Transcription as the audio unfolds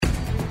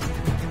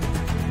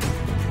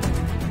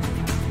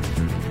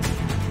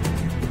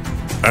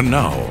And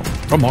now,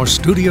 from our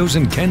studios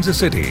in Kansas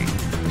City,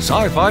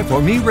 Sci-Fi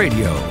for Me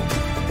Radio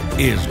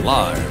is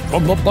live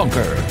from the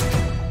bunker.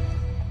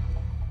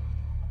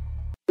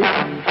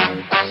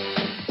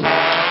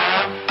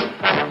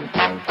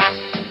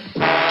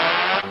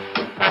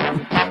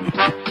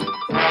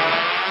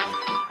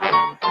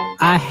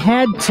 I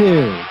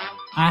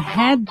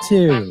had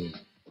to.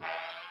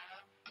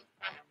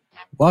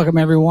 Welcome,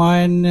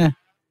 everyone.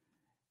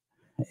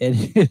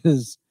 It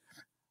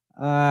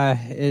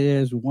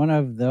is one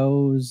of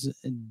those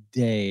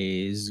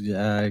days.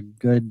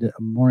 Good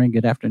morning,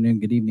 good afternoon,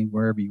 good evening,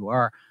 wherever you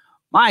are.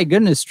 My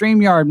goodness,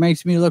 StreamYard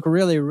makes me look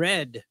really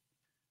red.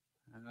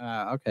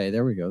 Okay,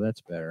 there we go.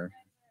 That's better.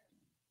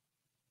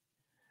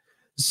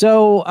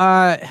 So,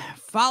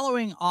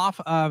 following off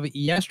of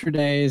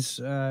yesterday's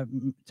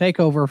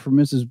takeover for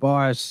Mrs.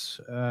 Boss,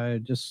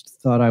 just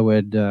thought I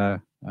would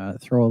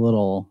throw a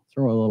little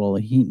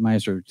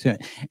Heatmiser to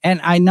it. And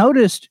I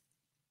noticed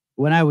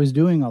when I was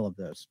doing all of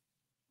this,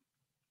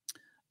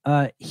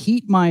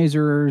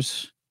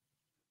 Heatmiser's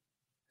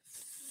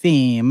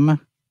theme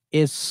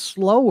is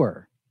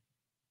slower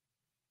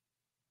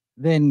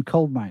than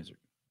Cold Miser.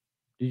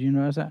 Did you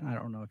notice that? I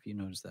don't know if you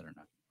noticed that or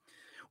not.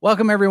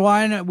 Welcome,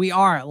 everyone. We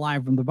are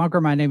live from the bunker.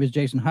 My name is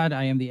Jason Hudd.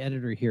 I am the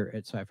editor here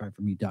at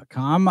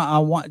sci-fi4me.com. I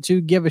want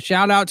to give a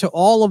shout out to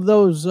all of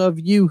those of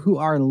you who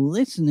are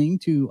listening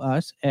to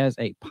us as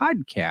a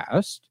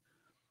podcast.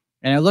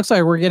 And it looks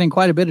like we're getting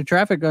quite a bit of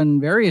traffic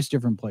on various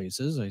different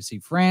places. I see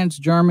France,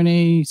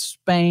 Germany,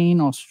 Spain,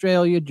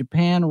 Australia,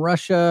 Japan,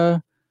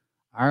 Russia,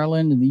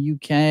 Ireland, and the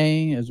UK,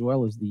 as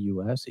well as the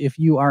US. If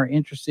you are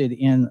interested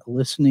in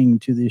listening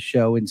to this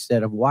show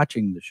instead of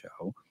watching the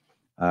show,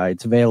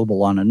 it's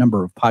available on a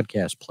number of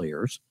podcast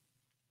players.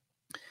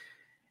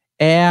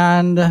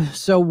 And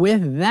so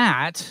with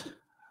that,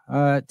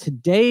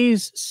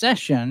 today's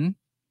session,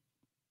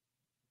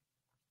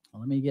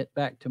 let me get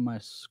back to my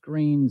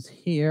screens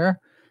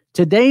here.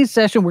 Today's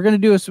session, we're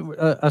going to do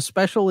a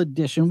special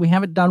edition. We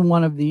haven't done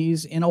one of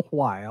these in a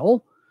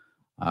while,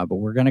 but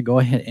we're going to go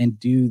ahead and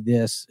do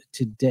this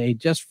today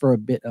just for a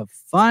bit of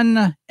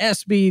fun.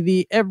 SB,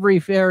 the Every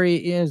Fairy,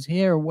 is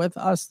here with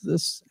us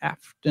this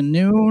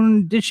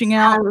afternoon, dishing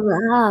out.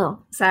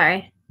 Hello.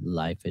 Sorry.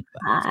 Life advice.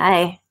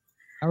 Hi.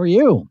 How are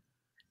you?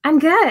 I'm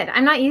good.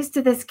 I'm not used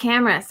to this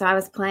camera, so I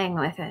was playing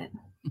with it.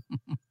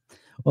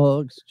 Well, it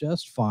looks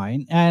just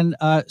fine. And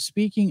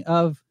speaking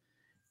of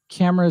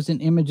cameras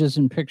and images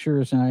and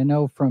pictures, and I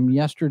know from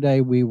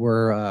yesterday we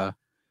were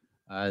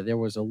there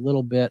was a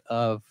little bit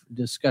of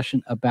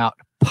discussion about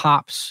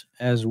pops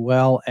as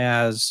well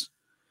as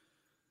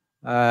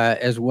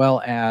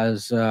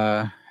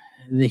the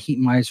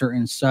Heatmiser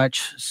and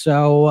such.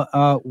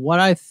 So what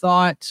I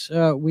thought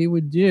we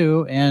would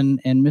do,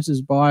 and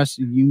Mrs. Boss,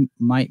 you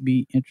might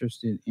be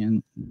interested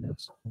in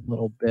this a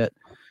little bit.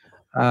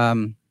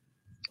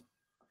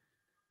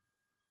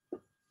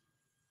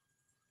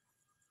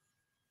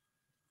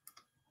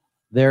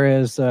 There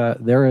is a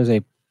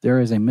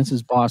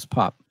Mrs. Boss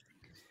pop.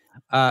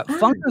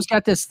 Funko's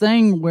got this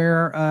thing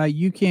where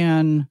you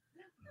can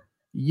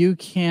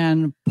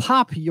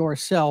pop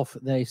yourself,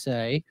 they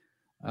say,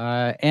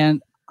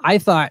 and I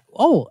thought,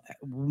 oh,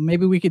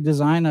 maybe we could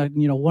design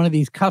one of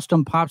these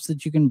custom pops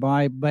that you can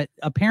buy, but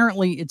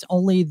apparently it's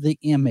only the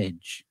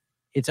image,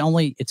 it's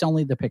only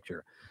the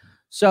picture.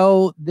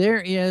 So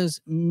there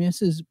is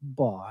Mrs.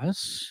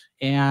 Boss,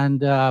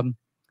 and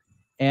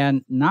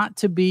not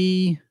to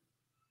be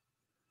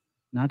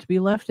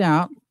left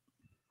out,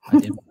 I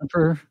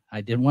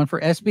did one for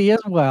SB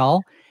as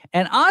well.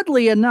 And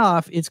oddly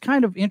enough, it's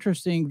kind of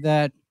interesting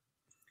that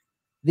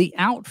the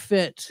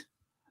outfit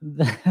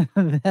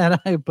that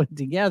I put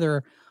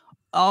together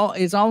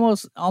is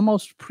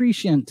almost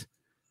prescient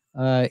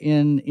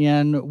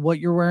in what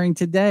you're wearing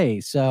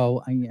today.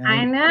 So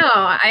I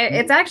know.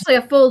 It's actually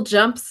a full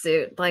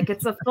jumpsuit. Like,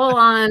 it's a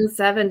full-on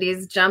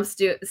 70s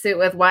jumpsuit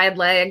with wide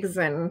legs,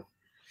 and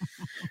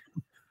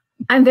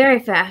I'm very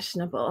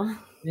fashionable.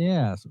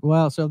 Yes.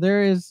 Well, so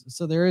there is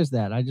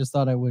that. I just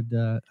thought I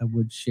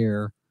would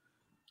share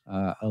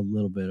a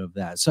little bit of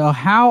that. So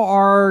how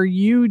are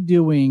you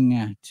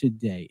doing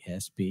today,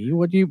 SB?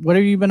 What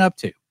have you been up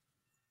to?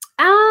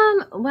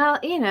 Well,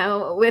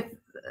 with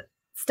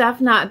stuff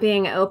not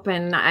being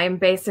open, I'm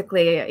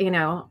basically, an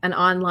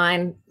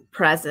online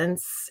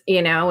presence,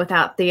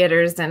 without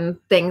theaters and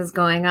things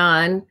going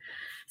on.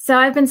 So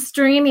I've been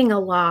streaming a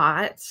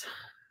lot.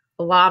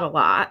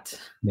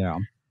 Yeah.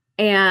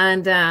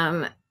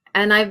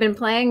 And I've been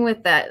playing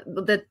with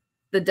the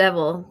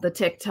devil, the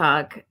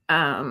TikTok.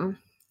 I'm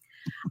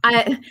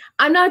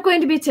not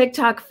going to be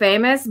TikTok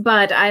famous,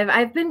 but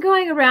I've been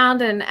going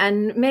around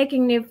and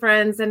making new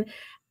friends and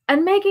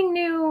making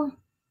new,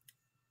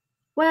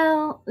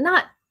 well,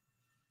 not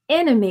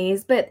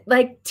enemies, but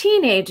like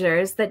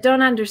teenagers that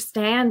don't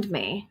understand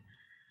me.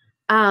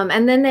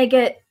 And then they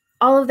get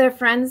all of their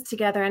friends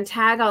together and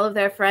tag all of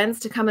their friends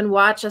to come and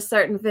watch a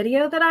certain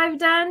video that I've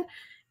done.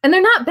 And they're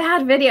not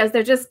bad videos.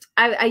 They're just,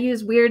 I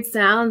use weird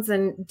sounds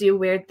and do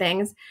weird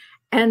things.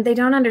 and they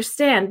don't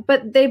understand,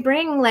 but they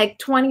bring like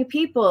 20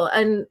 people.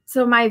 And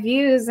so my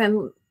views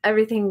and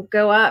everything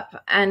go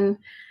up, and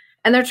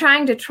they're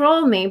trying to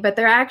troll me, but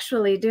they're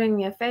actually doing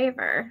me a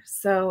favor.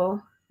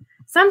 So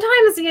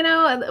sometimes,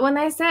 when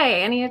they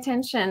say any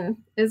attention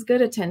is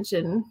good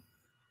attention.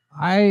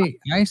 I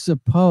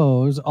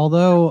suppose,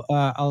 although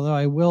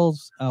I will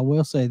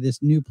say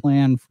this new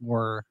plan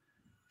for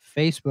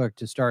Facebook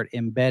to start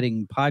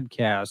embedding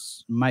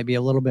podcasts might be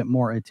a little bit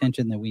more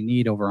attention than we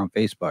need over on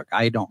Facebook.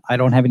 I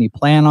don't have any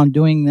plan on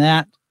doing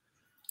that,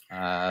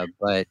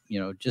 but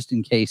just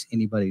in case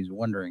anybody's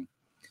wondering.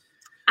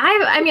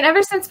 I mean,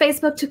 ever since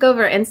Facebook took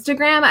over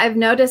Instagram, I've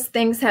noticed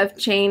things have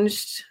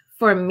changed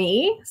for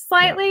me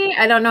slightly.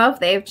 Yeah. I don't know if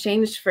they've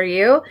changed for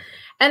you.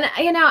 And,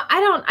 I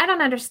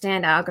don't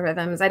understand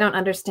algorithms. I don't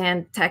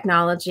understand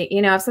technology.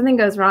 If something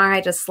goes wrong, I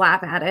just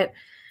slap at it.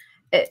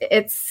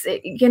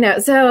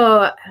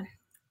 So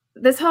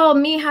this whole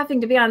me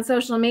having to be on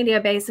social media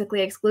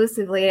basically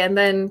exclusively, and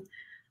then,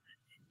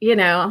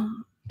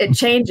 it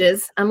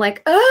changes. I'm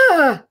like,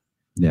 oh,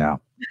 yeah.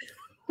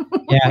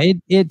 Yeah,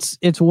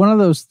 it's one of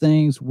those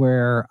things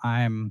where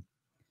I'm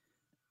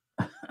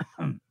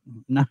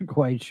not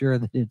quite sure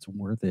that it's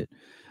worth it.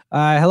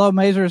 Hello,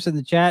 Mazers in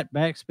the chat.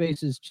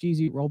 Backspace's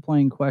cheesy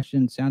role-playing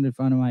question sounded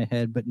fun in my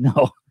head, but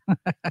no.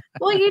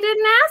 Well, you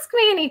didn't ask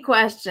me any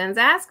questions.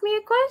 Ask me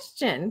a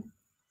question.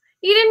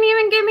 You didn't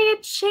even give me a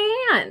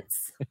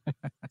chance.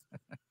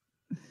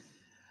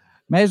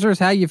 Mazers,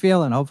 how you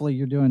feeling? Hopefully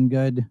you're doing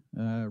good,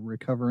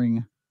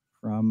 recovering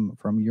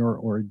from your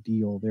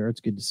ordeal there.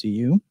 It's good to see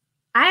you.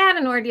 I had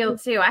an ordeal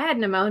too. I had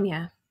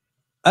pneumonia.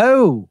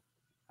 Oh,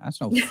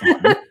 that's no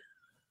fun.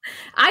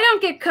 I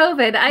don't get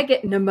COVID. I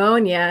get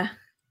pneumonia.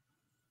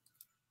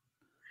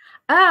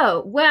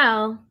 Oh,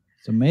 well.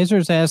 So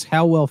Mazers asks,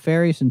 how will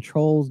fairies and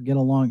trolls get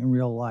along in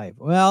real life?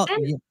 Well,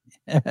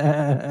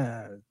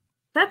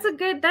 that's a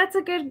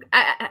good,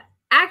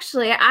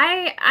 actually,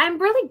 I'm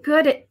really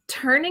good at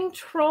turning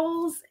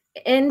trolls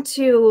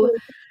into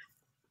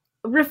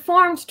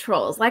reformed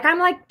trolls. Like, I'm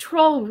like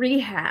troll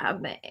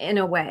rehab in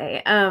a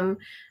way.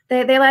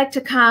 They like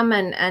to come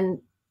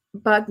and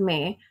bug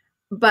me,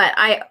 but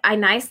I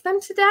nice them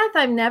to death.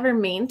 I'm never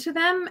mean to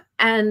them.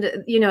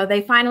 And,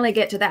 they finally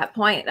get to that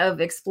point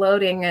of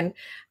exploding, and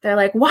they're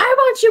like, why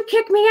won't you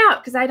kick me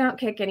out? Because I don't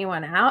kick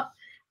anyone out.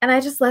 And I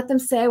just let them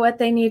say what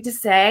they need to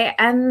say.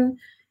 And,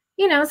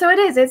 so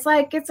it's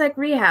like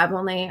rehab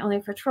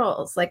only for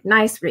trolls, like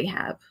nice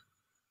rehab,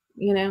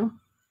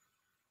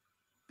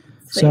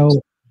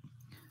 So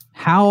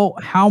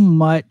how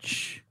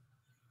much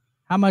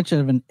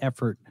of an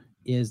effort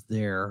is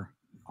there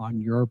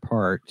on your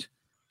part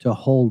to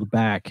hold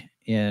back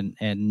and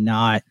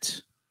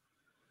not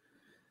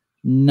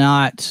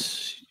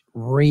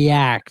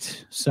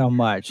react so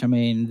much? I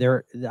mean,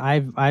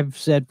 I've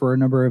said for a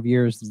number of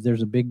years that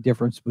there's a big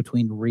difference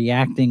between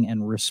reacting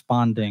and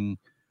responding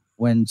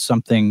when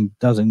something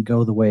doesn't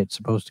go the way it's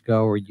supposed to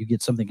go, or you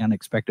get something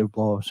unexpected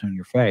blow up in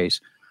your face.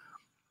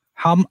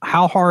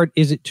 How hard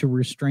is it to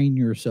restrain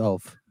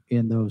yourself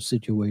in those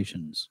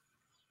situations?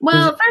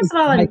 Well, first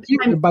of all,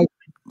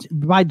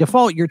 by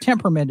default, your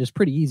temperament is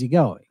pretty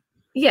easygoing.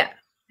 Yeah.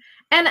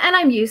 And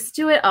I'm used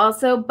to it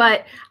also,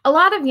 but a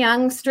lot of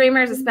young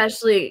streamers,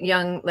 especially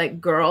young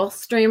like girl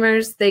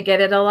streamers, they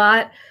get it a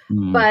lot.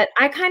 But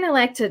I kind of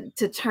like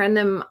to turn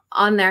them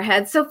on their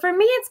head. So for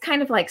me, it's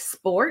kind of like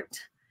sport.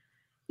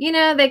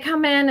 They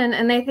come in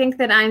and they think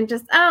that I'm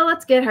just, oh,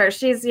 let's get her.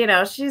 She's,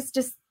 she's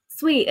just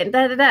sweet and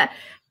da-da-da.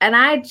 And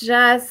I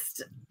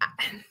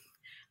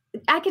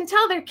can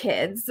tell they're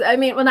kids. I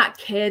mean, well, not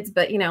kids,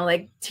 but,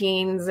 like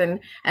teens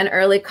and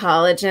early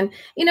college. And,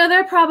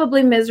 they're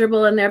probably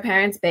miserable in their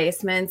parents'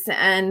 basements.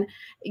 And,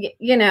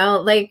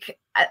 like,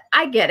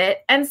 I get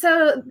it. And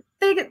so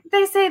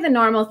they say the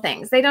normal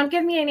things. They don't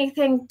give me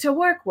anything to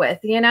work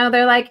with.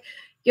 They're like,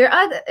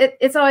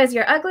 it's always,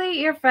 you're ugly,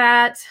 you're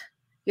fat,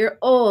 you're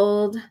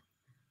old.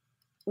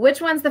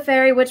 Which one's the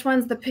fairy? Which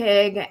one's the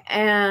pig?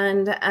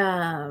 And,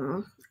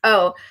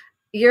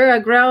 you're a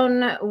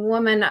grown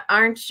woman.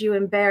 Aren't you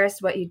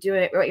embarrassed what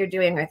you're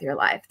doing with your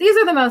life? These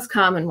are the most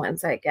common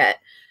ones I get.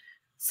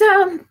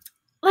 So,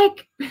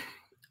 like,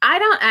 I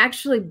don't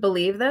actually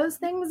believe those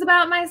things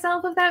about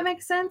myself, if that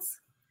makes sense.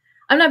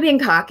 I'm not being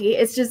cocky.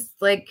 It's just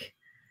like,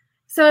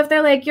 so if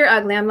they're like, you're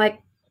ugly, I'm like,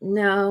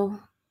 no.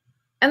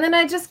 And then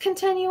I just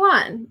continue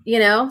on,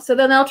 So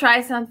then they'll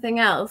try something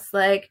else.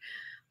 Like,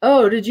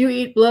 oh, did you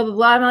eat blah, blah,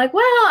 blah? I'm like,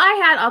 well,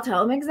 I'll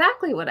tell them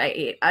exactly what I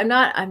eat. I'm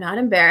not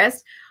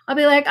embarrassed. I'll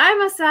be like,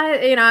 I'm a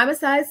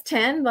size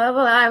 10, blah,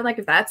 blah, blah. I'm like,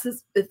 if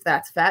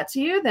that's fat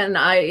to you, then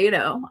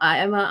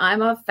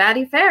I'm a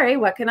fatty fairy.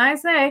 What can I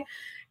say?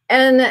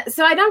 And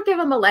so I don't give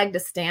them a leg to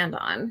stand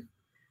on.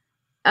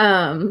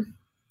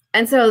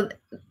 And so,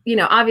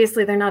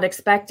 obviously they're not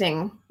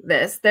expecting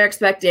this. They're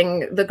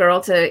expecting the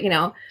girl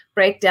to,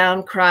 break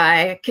down,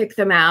 cry, kick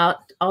them out,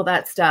 all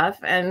that stuff.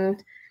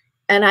 And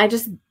I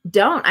just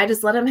don't. I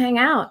just let them hang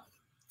out.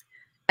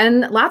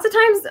 And lots of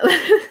times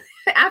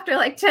after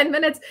like 10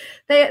 minutes,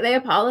 they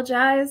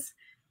apologize,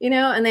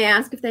 and they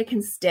ask if they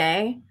can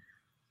stay.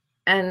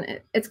 and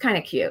it's kind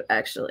of cute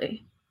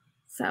actually.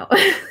 So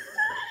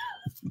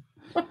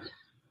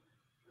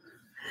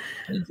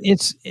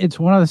it's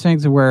one of those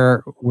things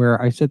where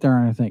I sit there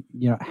and I think,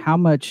 how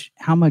much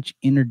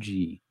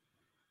energy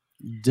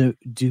do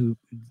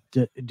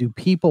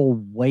people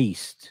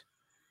waste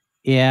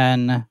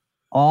in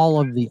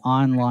all of the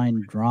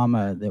online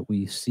drama that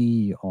we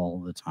see all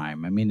the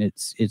time? I mean,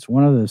 it's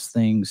one of those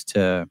things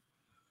to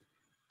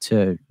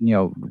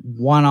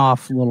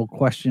one-off little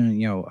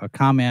question, a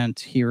comment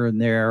here and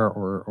there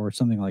or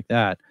something like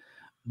that.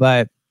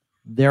 But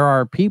there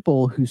are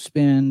people who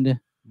spend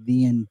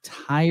the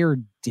entire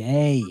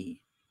day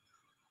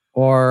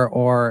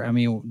or I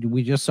mean,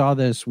 we just saw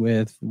this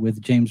with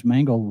James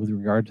Mangold with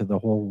regard to the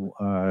whole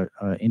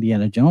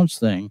Indiana Jones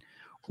thing,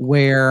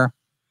 where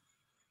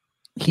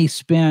he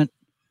spent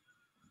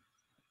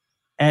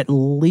at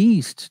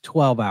least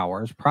 12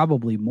 hours,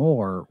 probably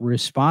more,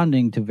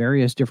 responding to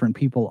various different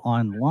people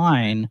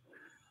online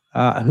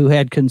who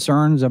had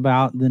concerns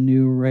about the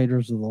new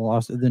Raiders of the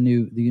Lost, the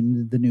new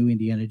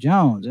Indiana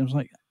Jones. And it was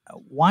like,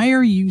 why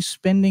are you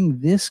spending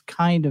this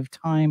kind of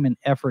time and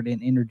effort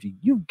and energy?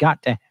 You've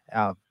got to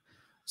have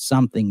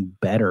something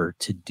better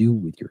to do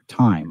with your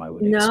time, I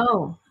would expect.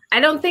 No, I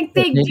don't think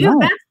they do.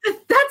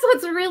 That's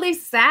what's really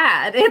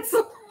sad. It's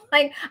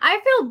like, I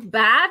feel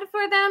bad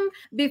for them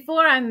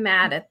before I'm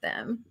mad at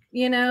them,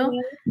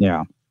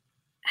 Yeah.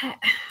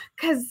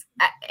 Because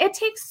it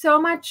takes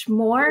so much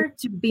more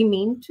to be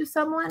mean to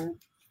someone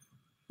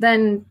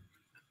than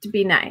to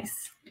be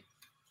nice.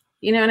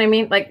 You know what I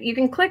mean? Like, you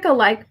can click a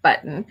like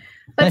button,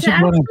 but to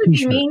actually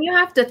be mean, you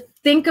have to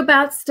think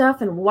about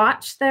stuff and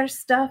watch their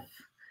stuff,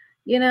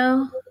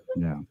 Yeah.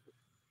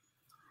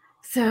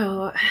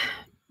 So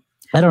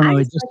I don't know.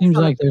 It just seems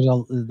like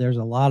there's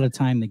a lot of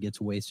time that gets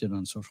wasted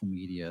on social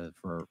media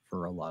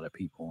for a lot of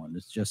people, and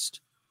it's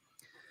just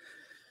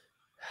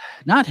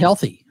not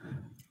healthy.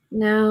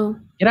 No.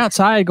 Get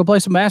outside, go play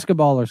some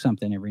basketball or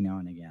something every now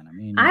and again. I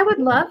mean, I would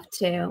love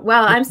to.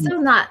 Well, I'm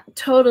still not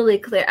totally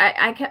clear.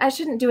 I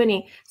shouldn't do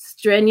any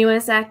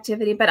strenuous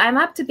activity, but I'm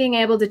up to being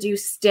able to do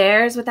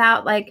stairs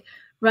without like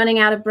running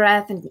out of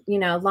breath and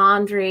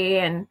laundry,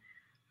 and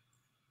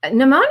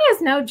pneumonia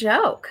is no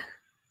joke.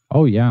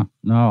 Oh yeah,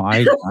 no,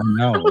 I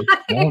know.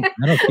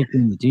 That'll kick you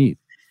in the teeth.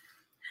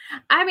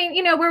 I mean,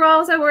 we're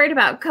also worried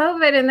about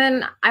COVID, and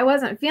then I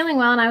wasn't feeling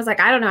well, and I was like,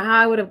 I don't know how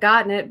I would have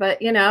gotten it,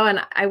 but and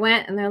I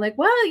went, and they're like,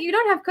 well, you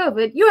don't have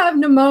COVID, you have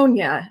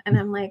pneumonia, and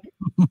I'm like,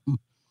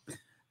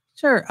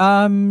 sure,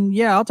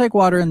 yeah, I'll take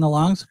water in the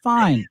lungs,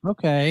 fine,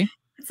 okay.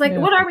 It's like,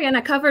 what are we, in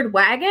a covered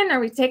wagon? Are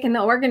we taking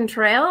the Oregon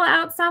Trail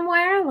out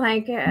somewhere?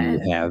 Like, you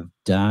have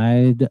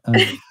died of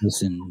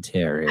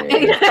dysentery.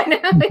 I know.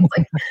 It's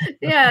like,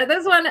 yeah,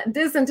 this one,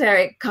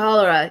 dysentery,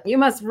 cholera. You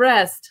must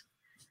rest.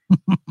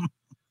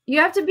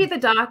 You have to be the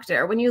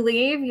doctor. When you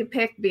leave, you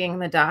pick being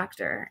the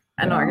doctor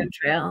on Oregon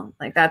Trail.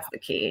 Like, that's the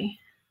key.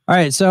 All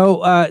right,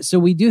 so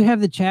we do have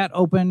the chat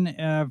open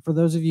for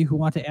those of you who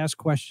want to ask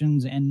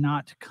questions and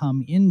not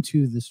come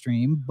into the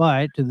stream,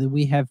 but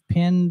we have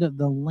pinned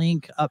the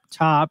link up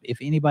top if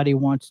anybody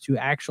wants to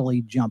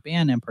actually jump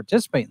in and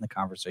participate in the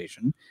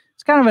conversation.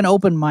 It's kind of an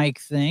open mic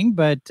thing,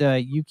 but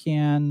you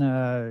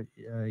can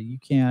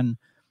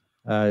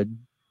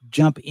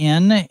jump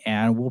in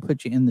and we'll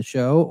put you in the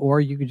show, or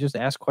you could just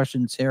ask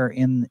questions here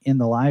in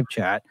the live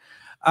chat.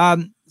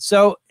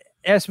 So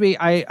SB,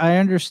 I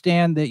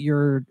understand that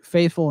your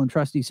faithful and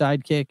trusty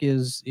sidekick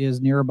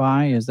is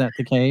nearby. Is that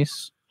the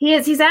case? He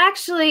is. He's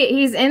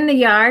in the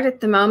yard at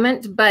the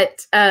moment,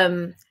 but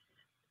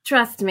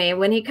trust me,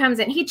 when he comes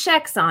in, he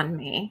checks on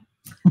me.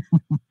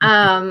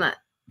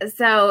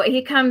 So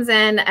he comes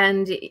in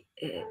and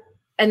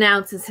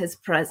announces his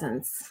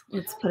presence.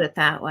 Let's put it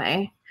that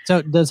way.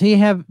 So does he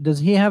have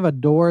a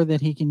door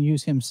that he can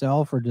use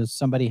himself, or does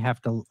somebody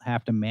have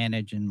to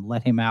manage and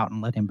let him out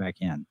and let him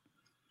back in?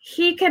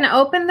 He can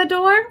open the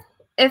door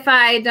if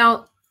I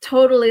don't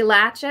totally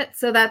latch it.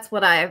 So that's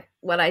what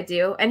I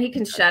do. And he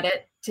can shut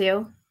it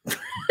too.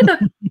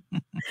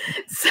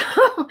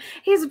 So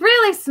he's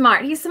really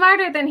smart. He's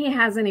smarter than he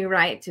has any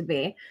right to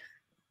be.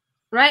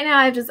 Right now,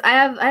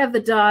 I have the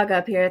dog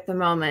up here at the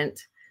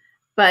moment,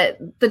 but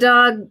the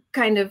dog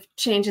kind of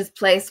changes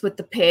place with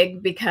the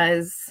pig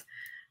because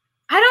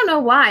I don't know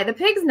why. The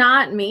pig's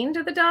not mean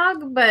to the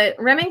dog, but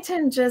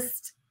Remington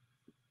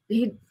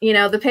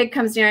the pig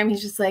comes near him.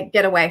 He's just like,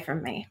 get away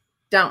from me.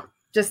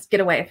 Just get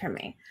away from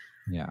me.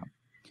 Yeah.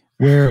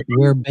 We're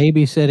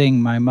babysitting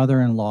my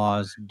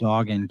mother-in-law's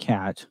dog and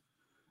cat,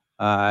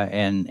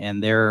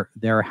 and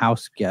they're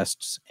house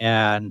guests.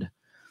 And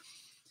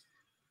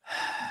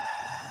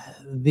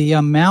the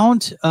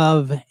amount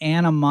of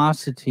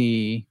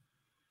animosity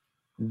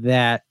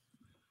that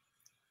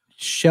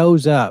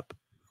shows up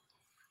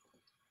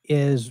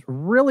is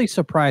really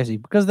surprising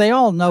because they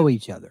all know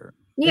each other.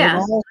 Yeah.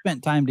 They've all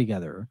spent time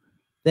together.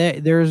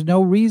 There's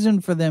no reason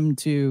for them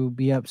to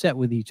be upset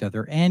with each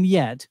other. And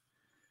yet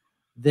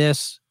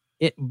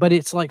but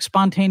it's like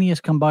spontaneous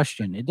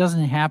combustion. It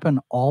doesn't happen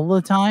all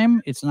the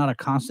time. It's not a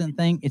constant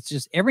thing. It's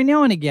just every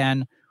now and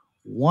again,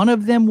 one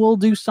of them will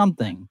do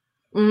something.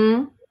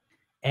 Mm-hmm.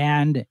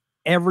 and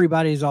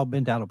everybody's all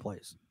bent out of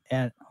place.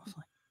 And I was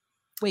like,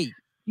 wait,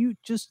 you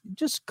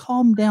just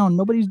calm down.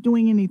 Nobody's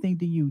doing anything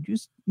to you.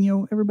 Just,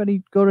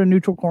 everybody go to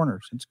neutral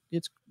corners.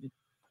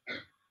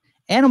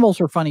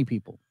 Animals are funny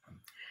people.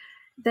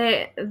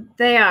 They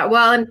are.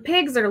 Well, and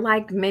pigs are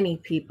like many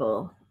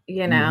people,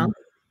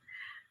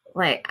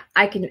 Like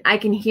I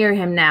can hear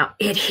him now.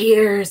 It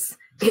hears,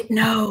 it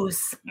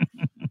knows.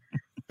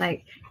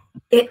 Like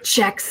it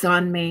checks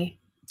on me.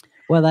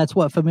 Well, that's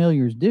what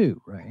familiars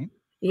do, right?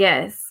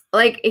 Yes.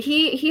 Like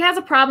he has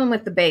a problem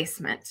with the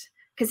basement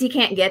because he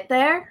can't get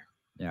there.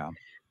 Yeah.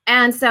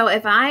 And so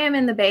if I am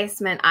in the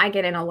basement, I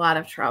get in a lot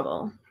of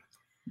trouble.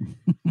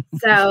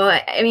 So,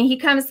 I mean, he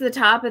comes to the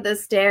top of the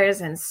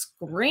stairs and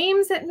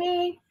screams at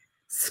me,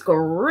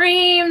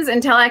 screams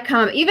until I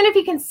come. Even if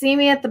he can see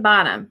me at the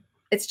bottom,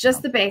 it's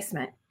just the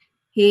basement.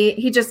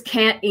 He just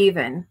can't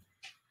even.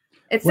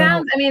 It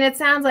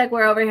sounds like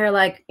we're over here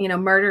like,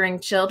 murdering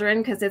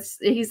children because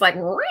he's like,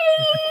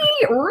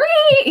 ree,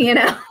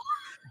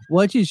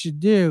 What you should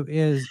do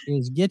is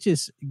get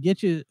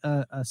you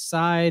a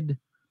side,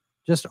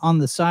 just on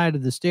the side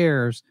of the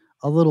stairs,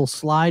 a little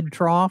slide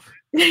trough.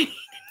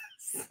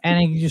 And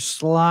he can just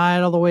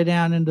slide all the way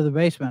down into the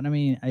basement. I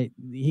mean,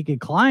 he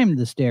could climb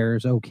the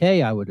stairs.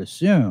 Okay, I would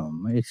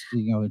assume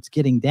it's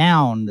getting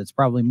down that's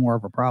probably more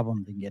of a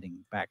problem than getting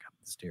back up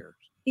the stairs.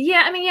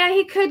 Yeah, I mean, yeah,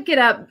 he could get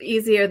up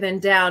easier than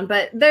down,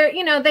 but they're,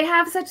 they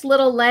have such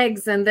little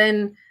legs, and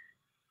then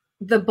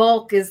the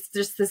bulk is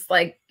just this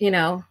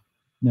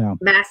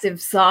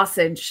massive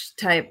sausage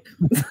type.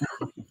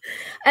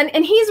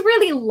 and he's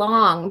really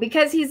long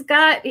because he's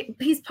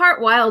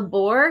part wild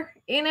boar,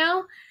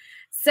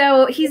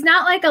 So he's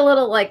not like a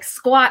little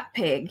squat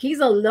pig. He's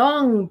a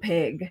long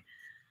pig.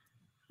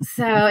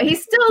 So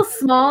he's still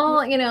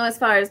small, as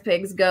far as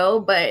pigs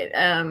go, but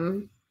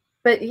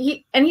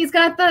he's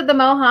got the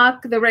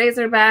mohawk, the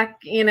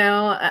razorback,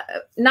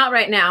 not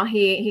right now.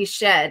 He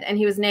shed and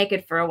he was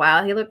naked for a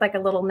while. He looked like a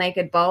little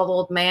naked bald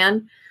old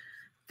man,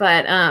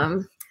 but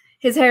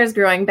his hair is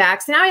growing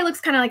back. So now he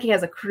looks kind of like he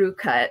has a crew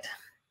cut.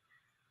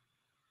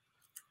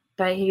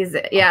 But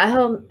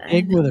he'll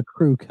pig with a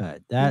crew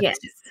cut. Yes.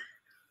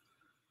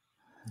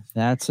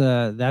 That's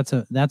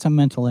a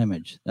mental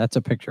image. That's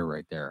a picture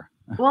right there.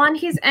 Well, and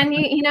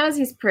he knows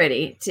he's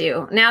pretty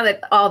too. Now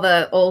that all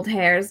the old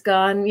hair's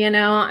gone,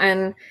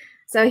 and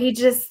so he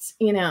just,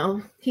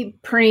 he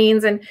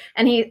preens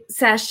and he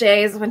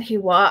sachets when he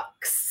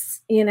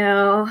walks,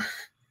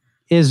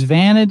 Is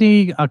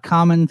vanity a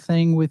common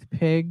thing with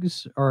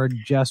pigs or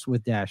just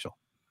with Dashiell?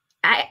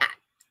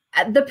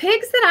 The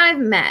pigs that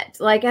I've met,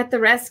 like at the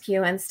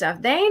rescue and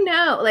stuff, they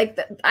know,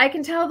 I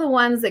can tell the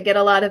ones that get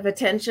a lot of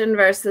attention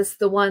versus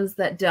the ones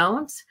that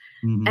don't.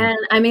 Mm-hmm. And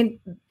I mean,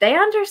 they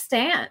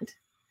understand.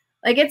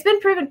 It's been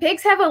proven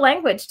pigs have a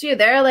language too.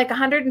 There are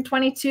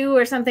 122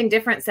 or something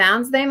different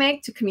sounds they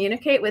make to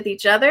communicate with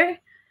each other.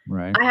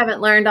 Right. I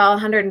haven't learned all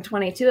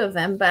 122 of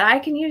them, but I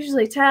can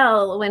usually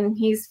tell when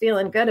he's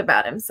feeling good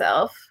about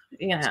himself,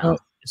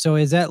 So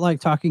is that like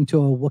talking to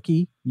a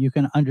Wookiee? You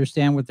can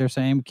understand what they're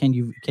saying. Can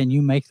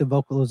you make the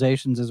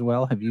vocalizations as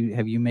well? Have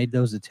you made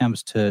those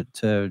attempts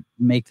to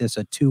make this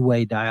a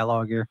two-way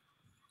dialogue here?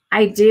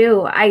 I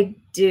do.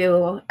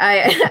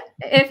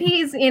 If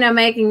he's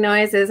making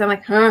noises, I'm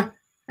like, I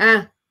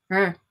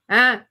try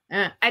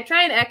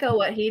and echo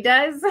what he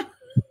does.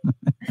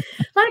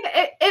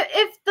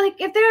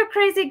 If there are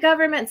crazy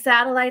government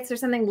satellites or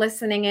something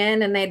listening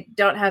in and they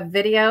don't have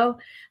video,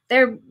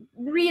 they're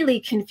really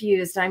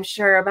confused, I'm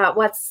sure, about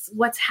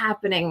what's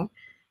happening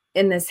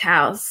in this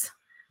house,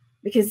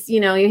 because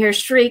you hear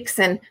shrieks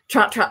and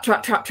trot trot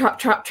trot trot trot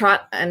trot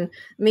trot, and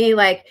me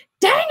dang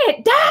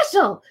it,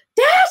 Dashiell,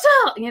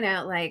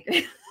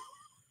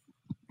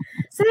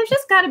 so they've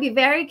just got to be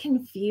very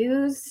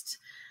confused,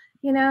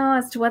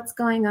 as to what's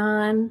going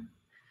on.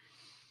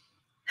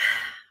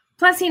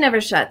 Plus, he never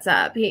shuts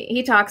up.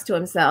 He talks to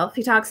himself.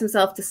 He talks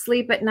himself to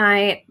sleep at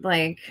night.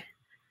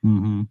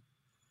 Mm-hmm.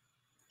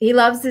 He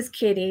loves his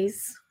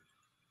kitties.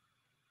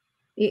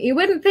 You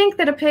wouldn't think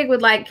that a pig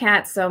would like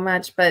cats so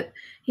much, but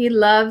he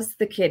loves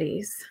the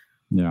kitties.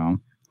 Yeah.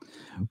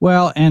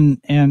 Well, and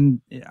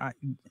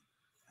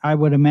I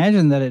would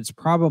imagine that it's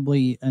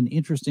probably an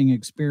interesting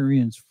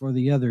experience for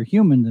the other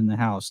humans in the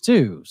house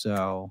too.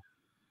 So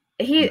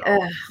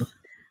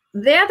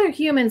the other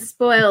human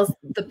spoils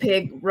the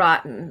pig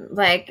rotten.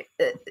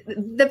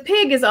 The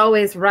pig is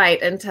always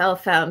right until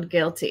found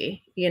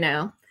guilty,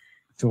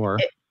 Sure.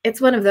 It's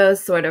one of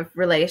those sort of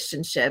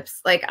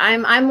relationships.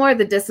 I'm more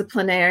the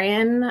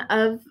disciplinarian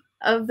of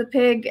the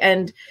pig,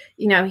 and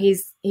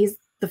he's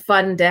the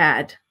fun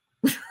dad.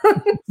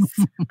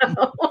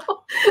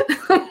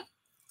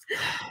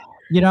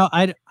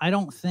 I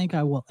don't think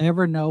I will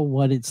ever know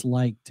what it's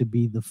like to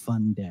be the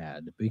fun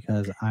dad,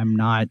 because I'm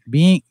not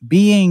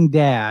being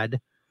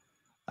dad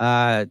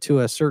to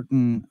a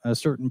certain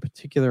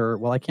particular.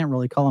 Well, I can't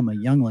really call him a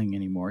youngling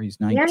anymore. He's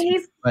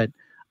 19, but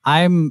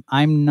I'm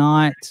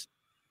not.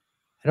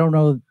 I don't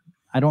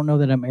know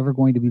that I'm ever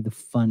going to be the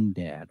fun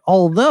dad.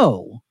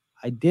 Although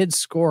I did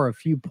score a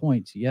few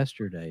points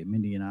yesterday.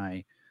 Mindy and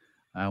I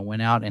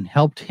went out and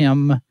helped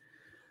him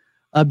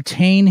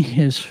obtain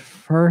his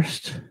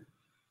first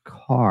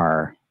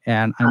car,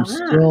 and I'm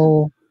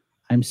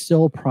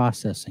still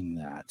processing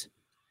that.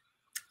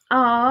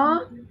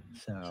 Oh,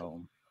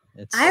 so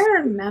I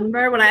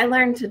remember when I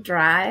learned to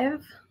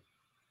drive.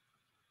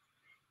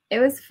 It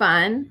was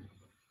fun.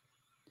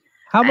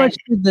 How much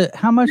do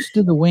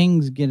the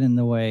wings get in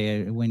the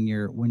way when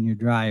you're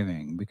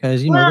driving?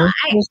 Because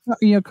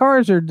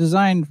cars are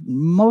designed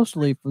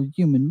mostly for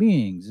human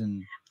beings,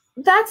 and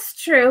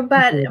that's true.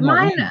 But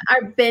mine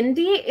are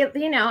bendy.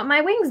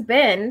 My wings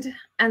bend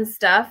and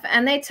stuff,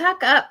 and they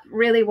tuck up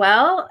really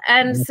well,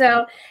 and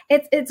so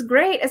it's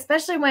great,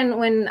 especially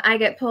when I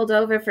get pulled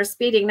over for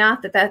speeding.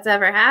 Not that that's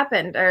ever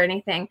happened or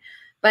anything,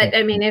 but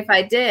I mean, if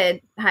I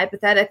did,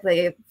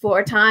 hypothetically,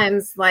 4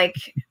 times,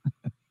 like,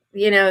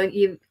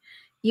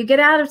 you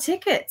get out of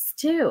tickets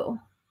too.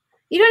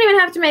 You don't even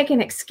have to make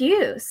an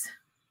excuse.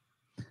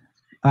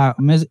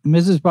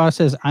 Mrs. Boss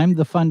says, I'm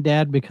the fun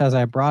dad because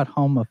I brought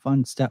home a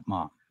fun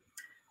stepmom.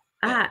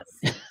 That's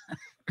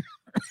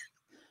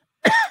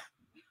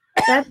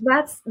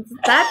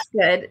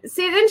good.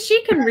 See, then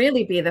she can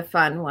really be the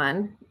fun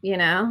one,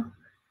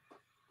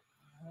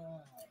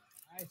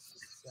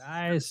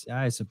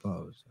 I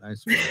suppose. I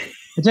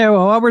tell you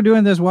what, while we're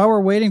doing this, while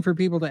we're waiting for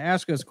people to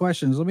ask us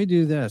questions, let me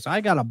do this.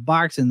 I got a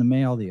box in the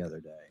mail the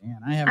other day, and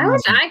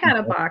I got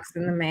a box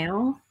in the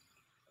mail.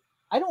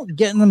 I don't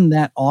get them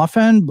that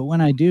often, but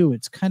when I do,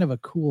 it's kind of a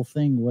cool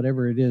thing,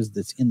 whatever it is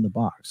that's in the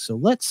box. So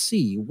let's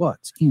see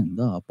what's in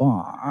the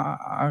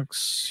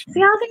box.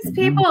 See all these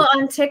people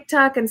on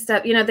TikTok and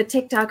stuff, the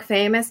TikTok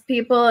famous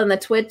people and the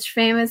Twitch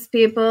famous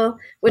people,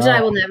 which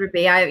I will never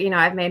be.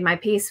 I've made my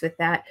peace with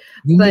that.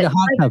 You need a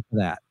hot tub for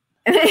that.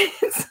 Well, they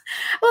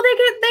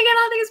get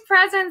all these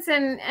presents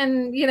and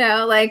I'm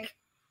like,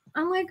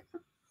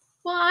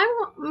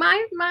 well,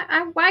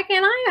 why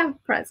can't I have a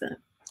present?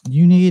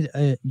 You need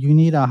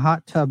a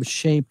hot tub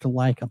shaped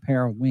like a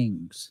pair of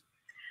wings.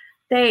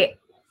 They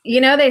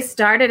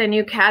started a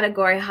new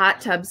category, hot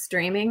tub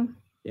streaming.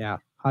 Yeah,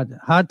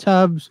 hot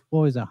tubs.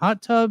 What was it?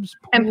 Hot tubs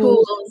and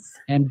pools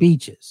and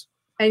beaches.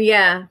 And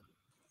yeah,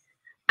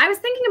 I was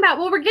thinking about.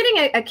 Well, we're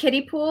getting a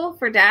kiddie pool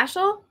for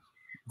Dashiell.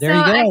 There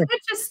you go. I could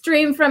just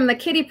stream from the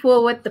kiddie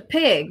pool with the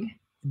pig.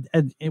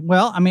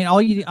 Well, I mean,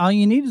 all you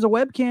need is a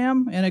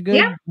webcam and a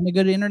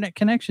good internet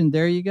connection.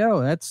 There you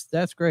go.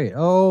 That's great.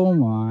 Oh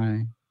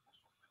my.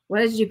 What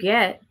did you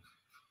get?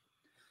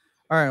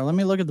 All right, let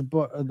me look at the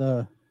book.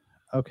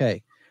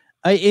 Okay,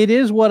 it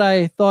is what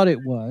I thought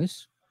it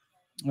was.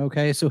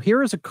 Okay, so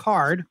here is a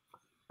card.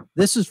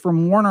 This is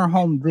from Warner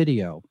Home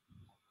Video.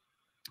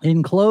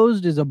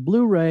 Enclosed is a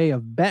Blu-ray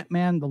of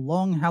Batman: The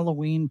Long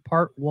Halloween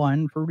Part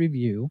 1 for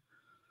review.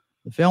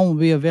 The film will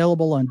be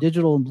available on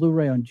digital and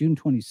Blu-ray on June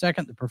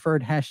 22nd. The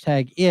preferred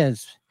hashtag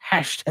is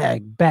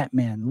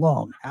 #Batman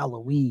Long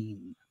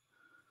Halloween.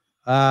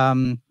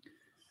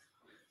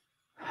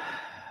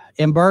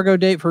 Embargo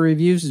date for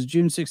reviews is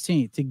June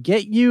 16th. To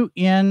get you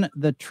in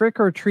the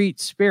trick-or-treat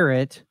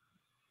spirit.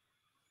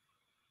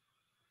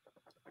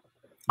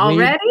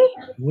 Already?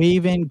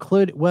 We've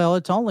included, well,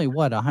 it's only,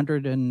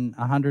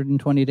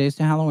 120 days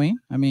to Halloween?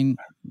 I mean...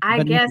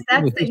 I guess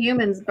that's the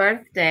human's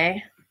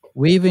birthday.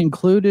 We've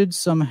included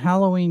some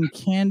Halloween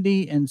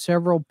candy and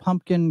several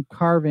pumpkin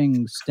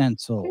carving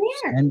stencils.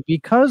 And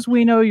because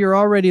we know you're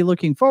already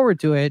looking forward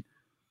to it,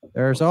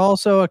 there's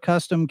also a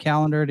custom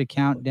calendar to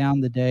count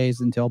down the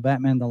days until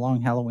Batman: The Long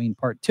Halloween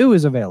Part 2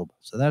 is available.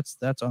 So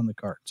that's on the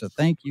card. So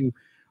thank you,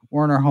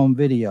 Warner Home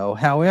Video.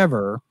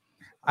 However,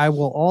 I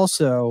will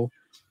also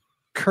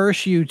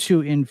curse you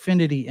to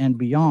infinity and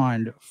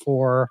beyond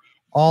for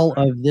all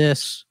of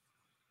this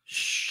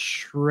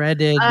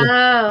shredded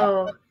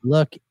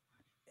look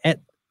at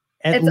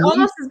it's least,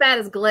 almost as bad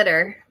as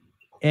glitter.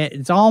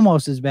 It's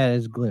almost as bad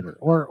as glitter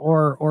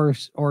or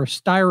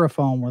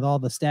styrofoam with all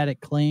the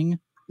static cling.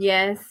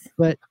 Yes,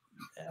 but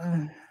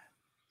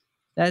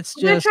that's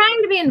just... We're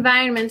trying to be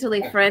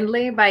environmentally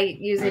friendly by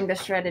using the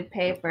shredded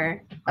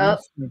paper. Oh,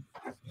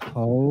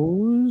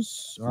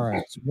 suppose. All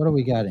right. So what do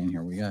we got in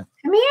here? We got.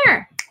 Come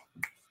here.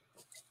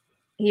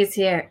 He's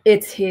here.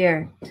 It's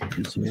here.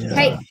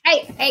 Hey.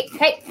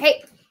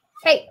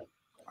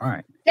 All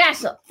right.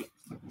 Dashiell,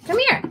 come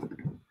here.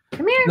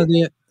 So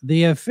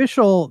the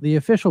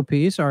official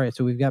piece. All right.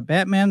 So we've got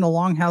Batman: The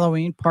Long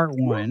Halloween Part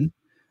 1.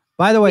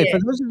 By the way, for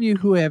those of you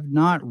who have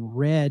not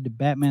read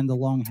Batman: The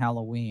Long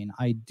Halloween,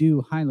 I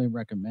do highly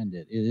recommend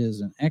it. It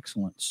is an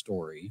excellent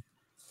story.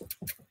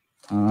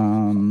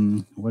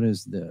 What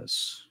is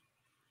this?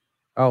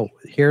 Oh,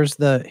 here's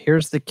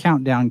the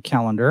countdown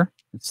calendar.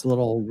 It's a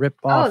little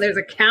rip-off. Oh, there's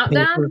a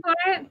countdown for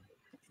it?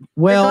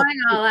 Well, they're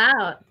going all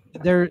out.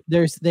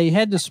 They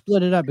had to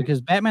split it up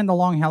because Batman: The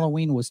Long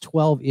Halloween was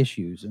 12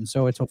 issues, and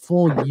so it's a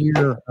full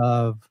year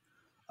of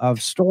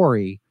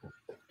story.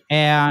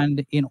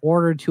 And in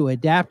order to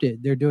adapt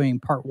it, they're doing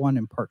Part 1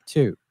 and Part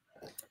 2.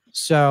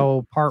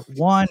 So Part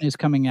 1 is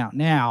coming out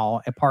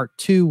now, and Part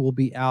 2 will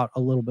be out a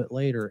little bit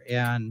later.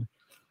 And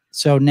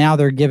so now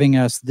they're giving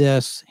us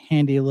this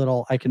handy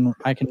little. I can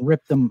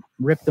rip them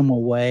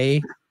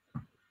away,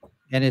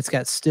 And it's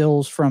got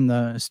stills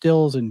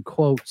and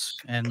quotes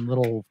and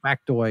little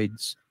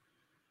factoids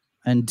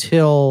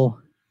until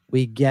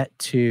we get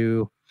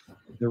to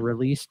the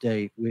release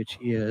date, which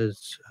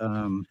is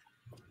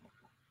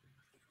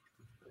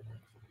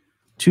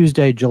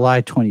Tuesday,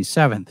 July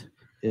 27th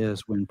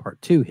is when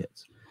part 2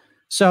 hits.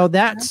 So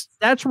that's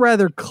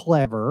rather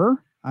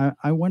clever.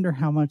 I wonder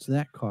how much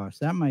that costs.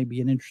 That might be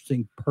an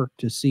interesting perk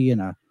to see in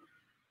a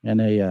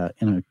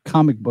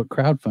comic book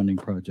crowdfunding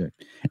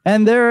project.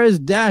 And there is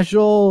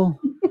Dashel,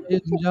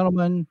 ladies and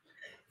gentlemen.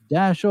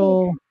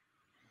 Dashel,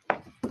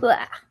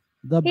 Blah.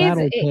 the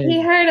battle pig.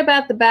 He heard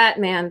about the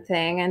Batman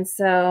thing, and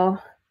so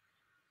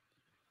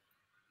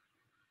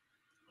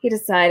he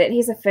decided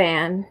he's a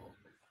fan.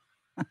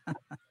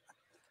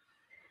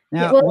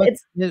 Now, Well,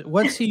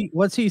 what's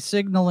he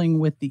signaling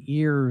with the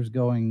ears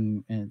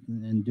going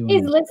and doing?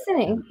 He's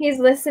listening. He's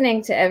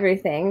listening to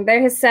everything.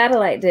 They're his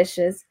satellite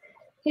dishes.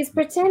 He's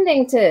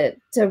pretending to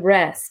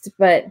rest,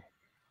 but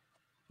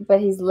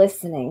he's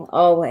listening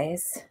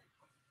always.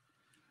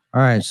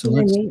 All right, so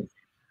let's.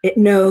 It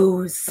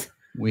knows.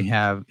 We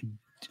have.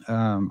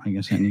 I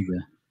guess I need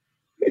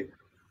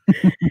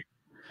to.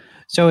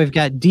 So we've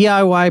got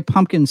DIY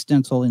pumpkin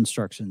stencil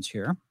instructions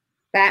here.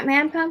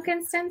 Batman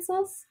pumpkin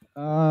stencils?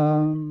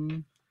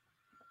 Oh,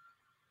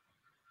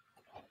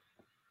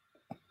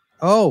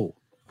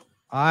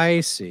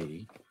 I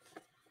see.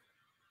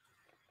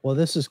 Well,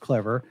 this is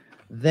clever.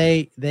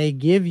 They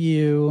give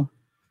you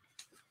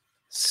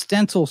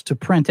stencils to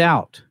print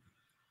out.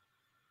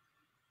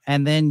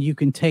 And then you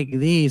can take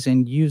these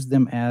and use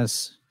them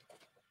as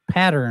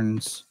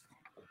patterns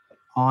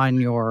on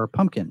your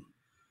pumpkin.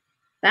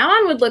 That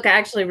one would look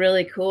actually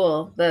really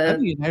cool.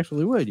 It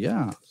actually would,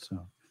 yeah.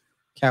 So,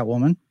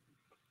 Catwoman.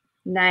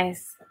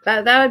 Nice.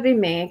 That would be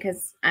me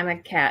because I'm a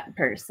cat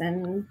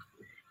person,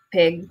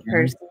 pig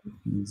person.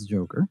 It's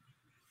Joker.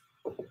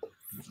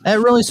 It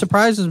really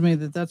surprises me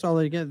that that's all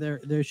they get.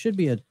 There should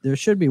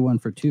be one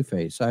for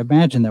Two-Face. I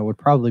imagine that would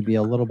probably be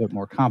a little bit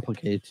more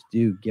complicated to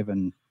do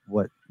given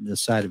what the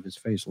side of his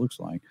face looks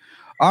like.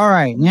 All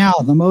right, now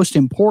the most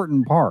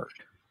important part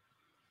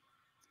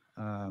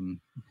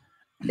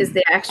is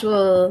the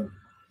actual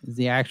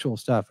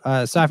stuff.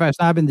 Sci-Fi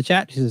Snob in the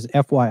chat says,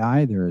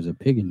 FYI, there is a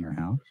pig in your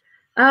house.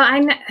 Oh, I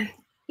know.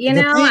 When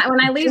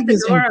I leave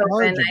the door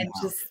open,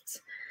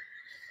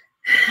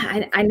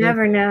 I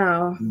never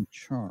know. In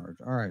charge.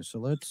 All right, so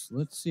let's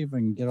see if I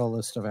can get all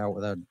this stuff out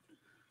without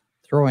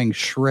throwing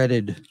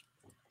shredded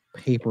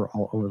paper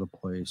all over the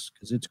place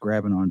because it's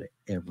grabbing onto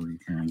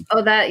everything.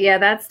 Oh,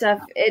 that stuff.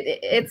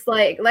 It's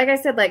like I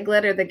said, like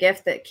glitter, the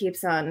gift that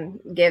keeps on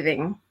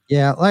giving.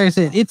 Yeah, like I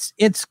said, it's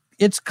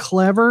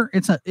clever.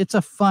 It's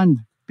a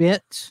fun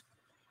bit,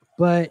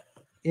 but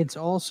it's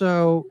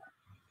also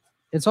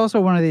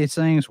one of these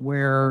things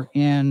where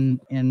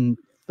in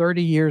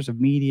 30 years of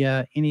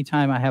media,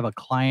 anytime I have a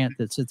client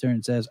that sits there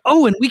and says,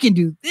 "Oh, and we can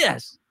do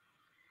this,"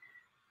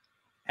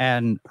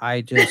 and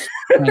I just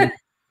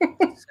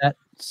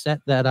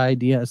set that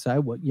idea aside.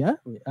 Well, yeah,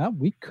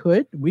 we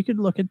could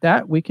look at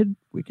that. We could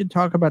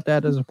talk about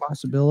that as a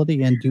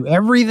possibility and do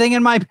everything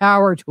in my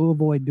power to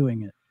avoid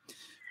doing it.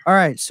 All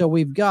right, so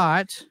we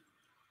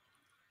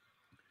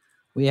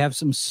have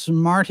some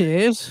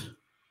Smarties.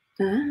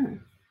 Yeah,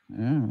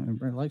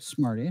 everybody likes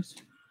Smarties.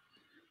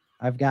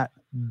 I've got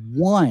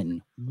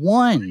one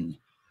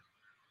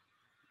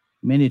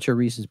miniature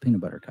Reese's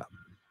peanut butter cup.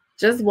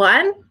 Just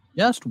one?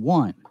 Just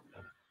one.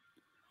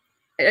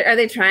 Are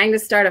they trying to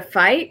start a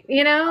fight?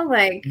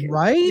 Like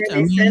right?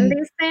 Send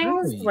these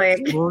things really.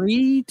 like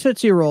 3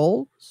 Tootsie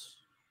Rolls.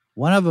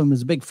 One of them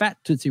is a big fat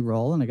Tootsie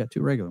Roll, and I got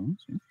 2 regular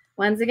ones.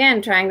 Once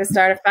again, trying to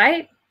start a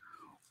fight.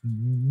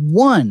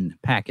 1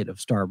 packet of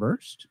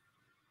Starburst.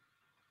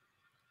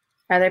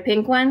 Are there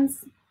pink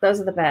ones?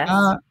 Those are the best.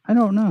 I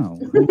don't know.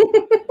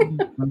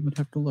 I would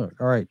have to look.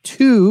 All right,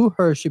 2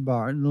 Hershey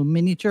bars, little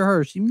miniature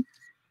Hershey.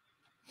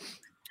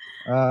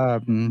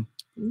 1.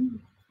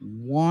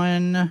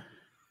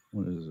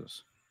 What is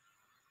this?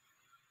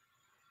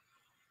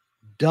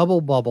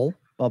 Double bubble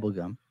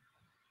gum.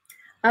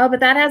 Oh, but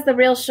that has the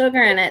real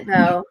sugar in it,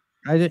 though.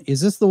 Is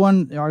this the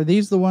one? Are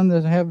these the one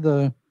that have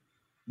the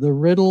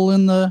riddle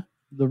in the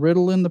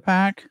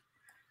pack?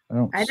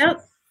 I don't.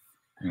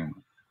 Yeah.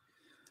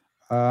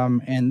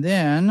 And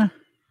then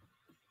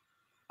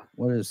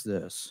what is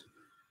this?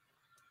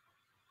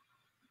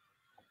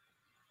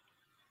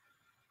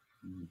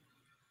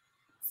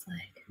 It's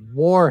like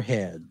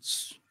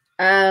Warheads.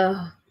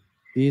 Oh.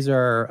 These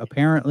are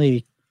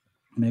apparently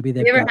maybe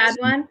they've. You ever had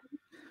one?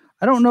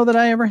 I don't know that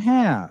I ever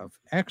have.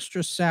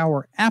 Extra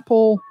sour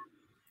apple,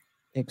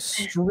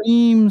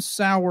 extreme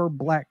sour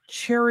black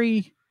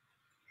cherry,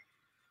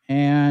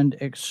 and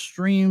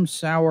extreme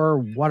sour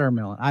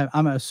watermelon.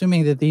 I'm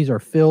assuming that these are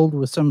filled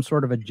with some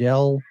sort of a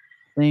gel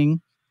thing.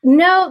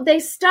 No,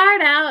 they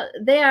start out,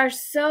 they are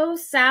so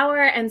sour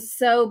and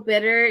so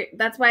bitter.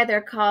 That's why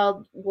they're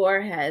called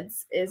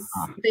Warheads.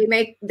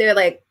 They're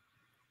like,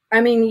 I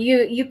mean,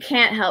 you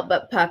can't help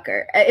but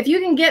pucker. If you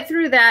can get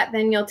through that,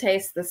 then you'll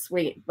taste the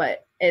sweet,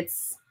 but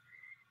it's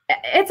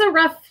it's a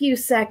rough few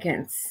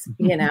seconds,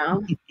 you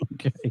know.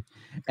 Okay.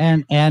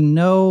 And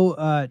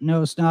no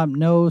no snob,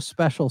 no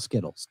special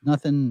Skittles.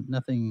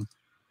 Nothing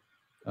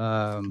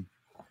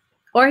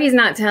Or he's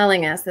not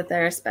telling us that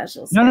there are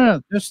special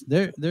no,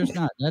 Skittles. there's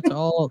not.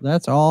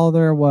 That's all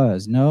there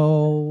was.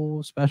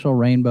 No special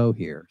rainbow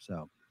here.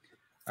 So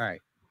all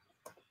right.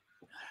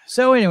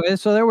 So anyway,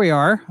 so there we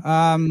are.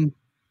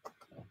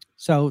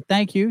 So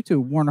thank you to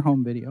Warner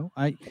Home Video.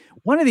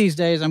 One of these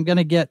days I'm going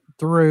to get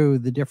through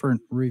the different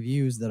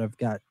reviews that I've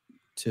got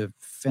to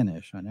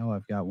finish. I know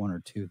I've got one or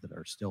two that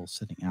are still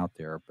sitting out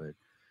there, but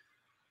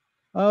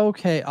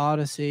okay,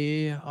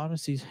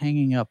 Odyssey's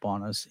hanging up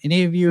on us.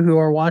 Any of you who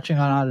are watching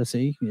on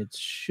Odyssey, it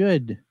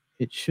should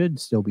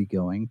still be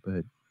going,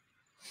 but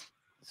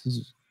this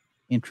is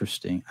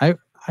interesting. I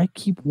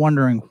keep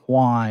wondering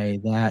why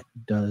that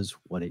does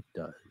what it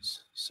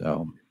does.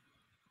 So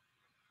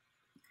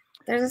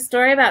there's a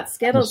story about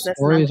Skittles.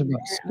 Stories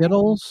about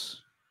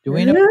Skittles. Do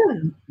we know,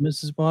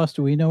 Mrs. Boss?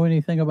 Do we know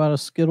anything about a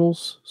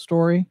Skittles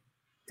story?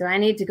 Do I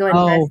need to go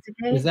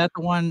investigate? Is that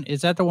the one?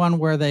 Is that the one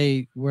where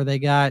they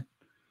got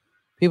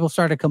people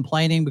started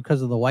complaining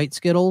because of the white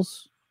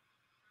Skittles?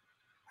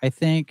 I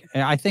think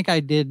I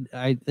did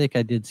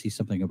see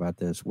something about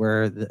this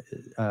where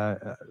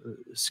the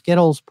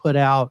Skittles put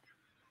out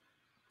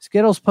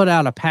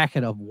a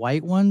packet of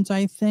white ones,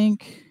 I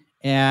think,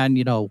 and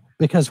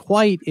because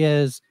white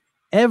is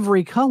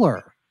every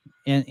color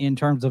in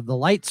terms of the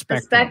light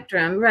spectrum. The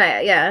spectrum,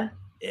 right? Yeah.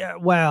 Yeah.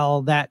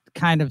 Well, that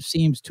kind of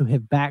seems to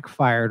have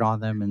backfired on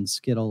them, and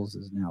Skittles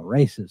is now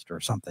racist or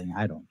something.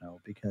 I don't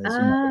know because.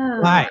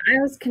 I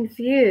was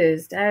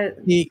confused.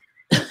 Okay,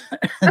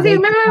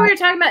 remember when we were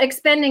talking about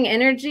expending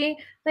energy?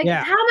 Like,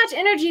 how much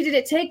energy did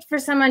it take for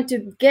someone to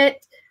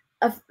get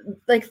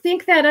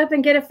think that up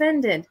and get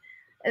offended?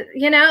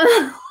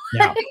 Yeah.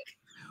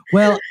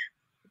 Well,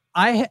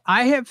 I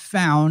have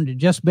found,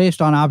 just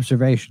based on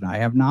observation, I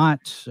have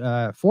not,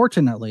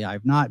 fortunately,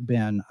 I've not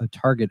been a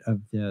target of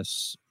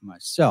this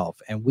myself,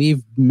 and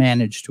we've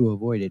managed to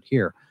avoid it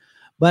here.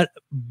 But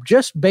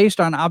just based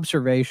on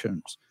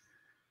observations,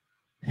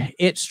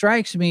 it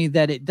strikes me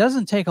that it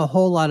doesn't take a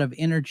whole lot of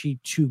energy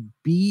to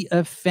be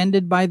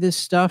offended by this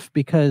stuff,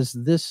 because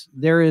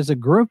there is a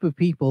group of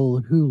people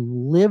who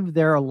live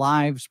their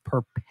lives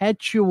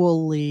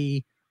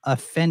perpetually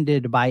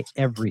offended by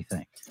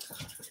everything.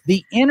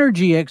 The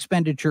energy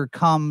expenditure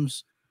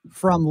comes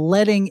from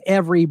letting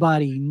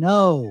everybody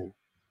know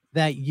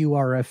that you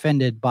are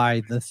offended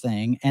by the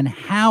thing and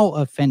how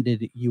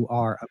offended you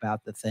are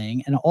about the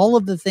thing and all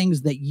of the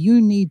things that you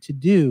need to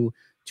do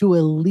to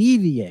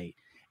alleviate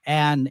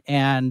and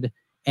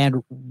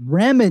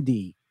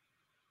remedy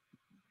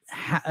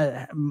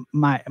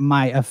my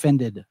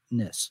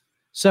offendedness.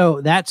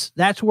 So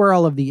that's where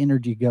all of the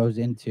energy goes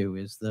into,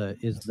 is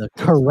the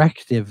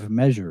corrective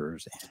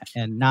measures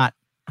and not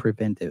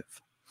preventive.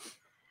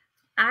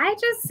 I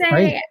just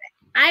say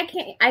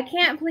I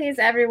can't please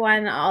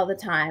everyone all the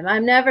time.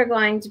 I'm never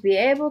going to be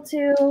able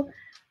to.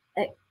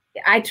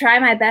 I try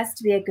my best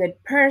to be a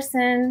good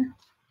person.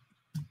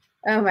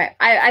 Oh my!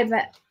 I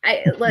bet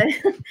I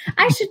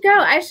should go.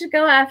 I should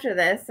go after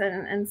this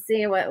and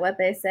see what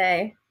they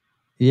say.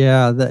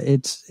 Yeah,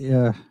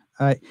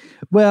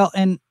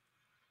 and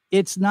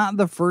it's not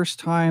the first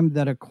time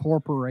that a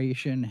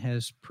corporation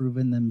has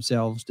proven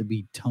themselves to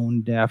be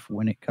tone deaf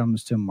when it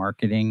comes to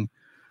marketing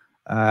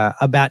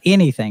about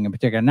anything in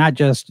particular, not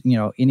just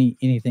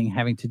anything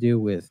having to do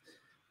with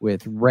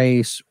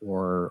race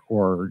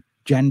or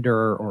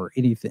gender or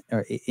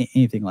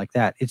anything like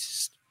that.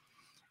 It's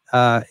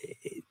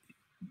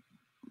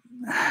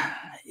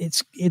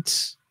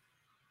it's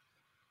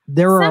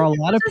there are a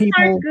lot of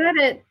people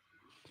good at.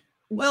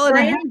 Well, and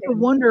I have to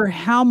wonder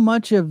how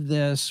much of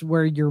this,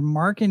 where you're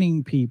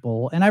marketing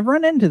people, and I've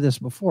run into this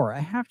before, I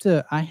have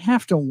to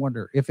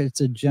wonder if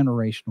it's a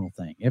generational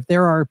thing. If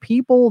there are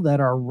people that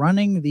are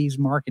running these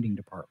marketing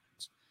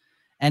departments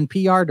and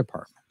PR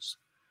departments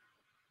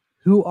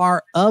who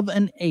are of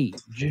an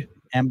age,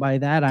 and by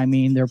that I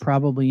mean they're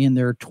probably in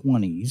their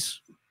 20s,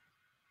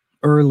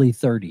 early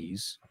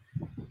 30s,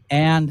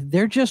 and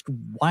they're just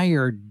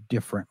wired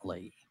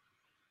differently.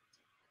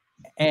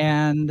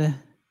 And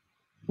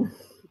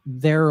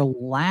their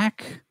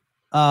lack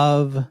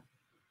of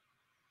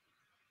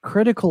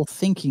critical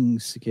thinking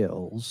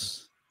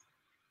skills,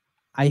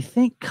 I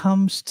think,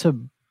 comes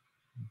to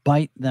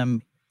bite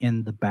them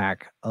in the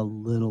back a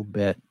little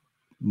bit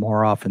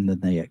more often than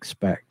they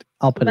expect.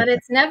 But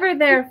it's never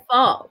their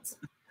fault.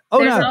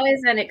 There's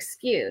always an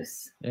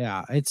excuse.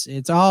 Yeah,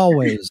 it's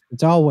always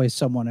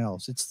someone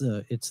else. It's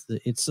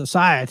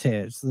society.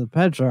 It's the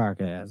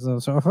patriarchy.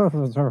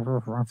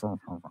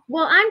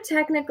 Well, I'm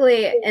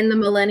technically in the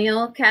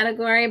millennial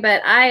category,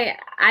 but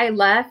I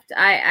left.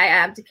 I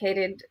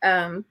abdicated.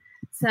 So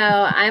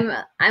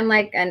I'm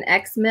like an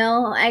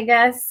ex-mill, I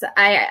guess.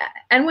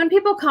 And when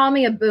people call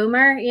me a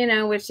boomer,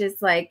 which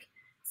is like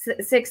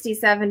 60,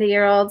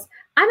 70-year-olds,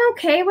 I'm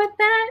okay with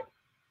that.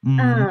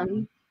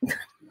 Mm-hmm.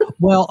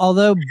 Well,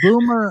 although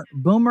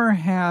boomer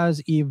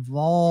has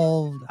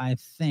evolved, I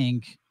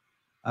think,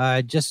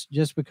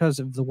 just because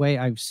of the way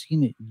I've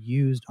seen it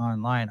used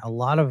online. A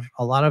lot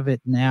of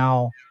it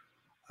now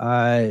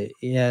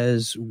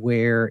is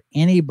where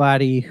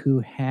anybody who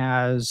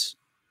has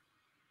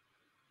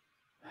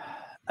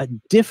a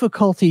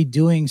difficulty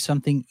doing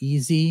something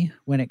easy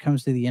when it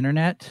comes to the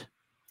internet,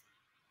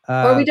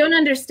 or we don't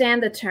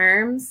understand the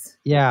terms.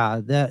 Yeah,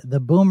 the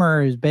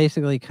boomer is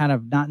basically kind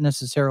of not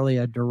necessarily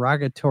a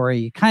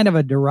derogatory, kind of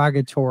a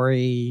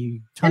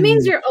derogatory. It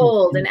means you're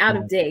old and out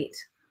of date.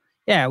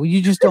 Yeah, well,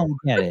 you just don't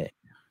get it.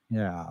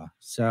 Yeah,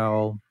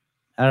 so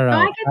I don't know.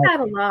 I get that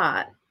a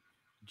lot.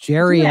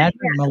 Geriatric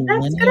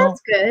millennial.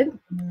 That's good.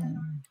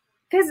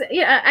 Because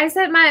I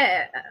said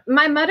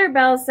my mother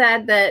Bell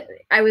said that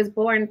I was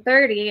born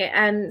 30,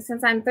 and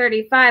since I'm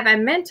 35,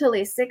 I'm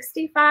mentally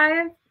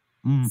 65.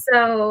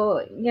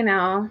 So,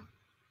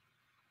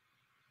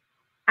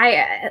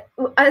 I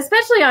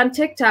especially on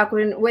TikTok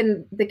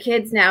when the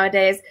kids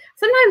nowadays,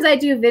 sometimes I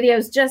do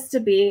videos just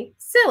to be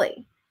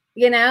silly,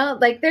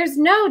 like there's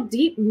no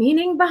deep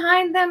meaning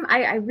behind them.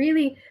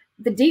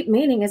 The deep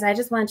meaning is I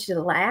just want you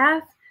to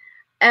laugh.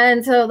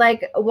 And so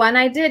like one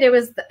I did, it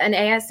was an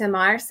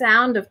ASMR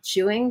sound of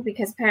chewing,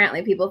 because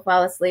apparently people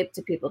fall asleep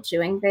to people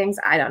chewing things.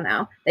 I don't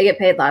know. They get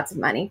paid lots of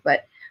money,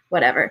 but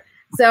whatever.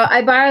 So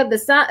I borrowed the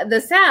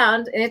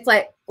sound, and it's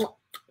like,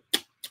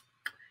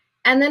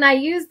 and then I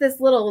used this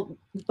little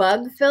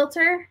bug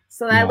filter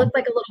so that I looked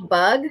like a little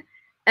bug,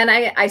 and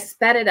I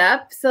sped it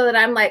up so that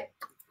I'm like,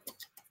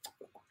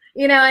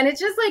 and it's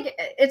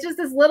just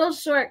this little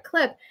short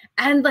clip,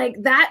 and like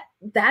that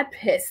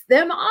pissed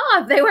them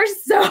off. They were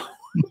so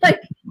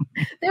like,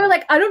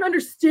 I don't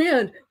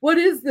understand. What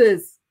is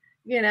this?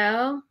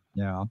 Yeah.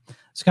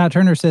 Scott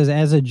Turner says,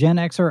 as a Gen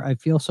Xer, I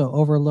feel so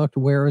overlooked.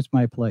 Where is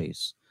my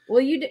place? Well,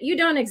 you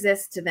don't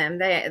exist to them.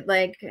 They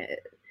like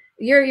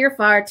you're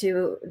far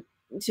too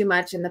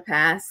much in the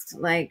past.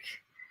 Like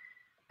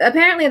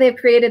apparently they've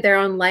created their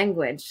own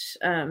language,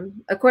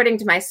 according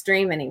to my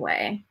stream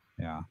anyway.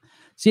 Yeah.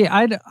 See,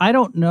 I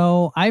don't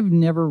know. I've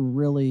never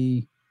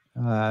really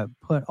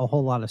put a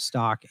whole lot of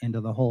stock into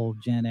the whole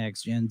Gen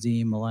X, Gen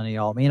Z,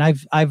 millennial. I mean,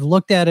 I've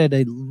looked at it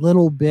a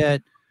little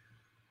bit.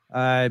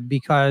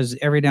 Because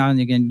every now and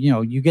again,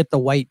 you get the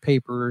white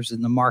papers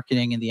and the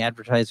marketing and the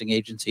advertising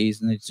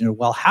agencies, and it's,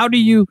 well, how do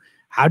you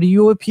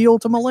appeal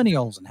to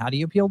millennials, and how do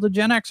you appeal to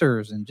Gen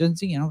Xers and Gen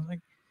Z?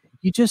 Like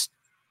you just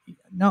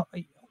no.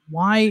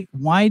 Why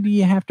do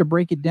you have to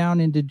break it down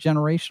into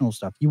generational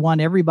stuff? You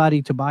want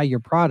everybody to buy your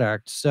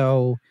product,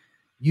 so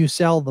you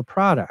sell the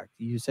product.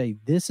 You say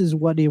this is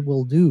what it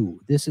will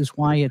do. This is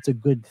why it's a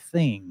good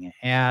thing.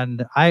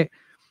 And I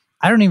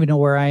don't even know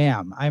where I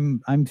am.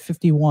 I'm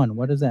 51.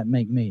 What does that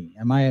make me?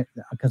 Am I,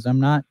 because I'm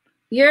not.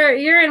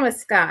 You're in with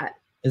Scott.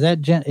 Is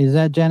that Gen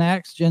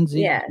X, Gen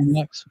Z? Yes. Gen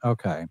X?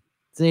 Okay.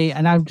 See,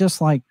 and I'm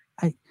just like,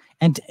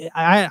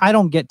 I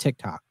don't get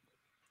TikTok.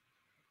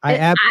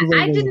 I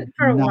didn't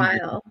for a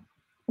while.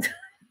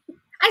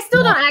 I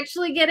still don't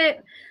actually get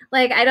it.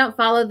 Like I don't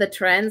follow the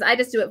trends. I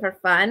just do it for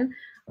fun.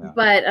 Yeah.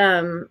 But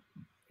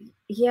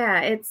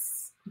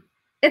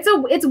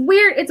it's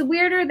weird. It's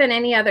weirder than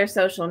any other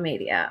social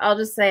media. I'll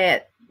just say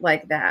it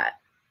like that.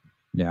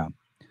 Yeah.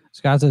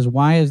 Scott says,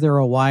 why is there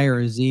a Y or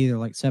a Z? They're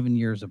like 7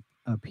 years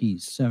a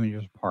piece, 7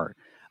 years apart.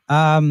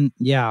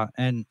 Yeah.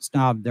 And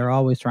Snob, they're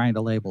always trying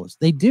to label us.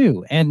 They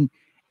do. And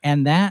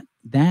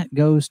that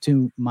goes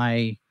to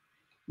my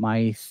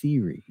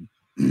theory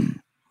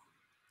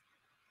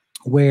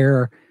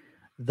where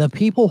the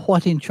people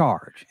what in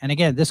charge, and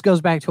again, this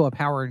goes back to a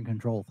power and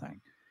control thing.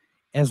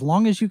 As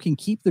long as you can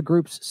keep the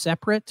groups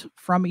separate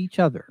from each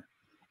other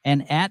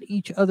and at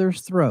each other's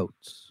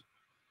throats,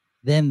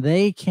 then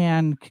they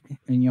can,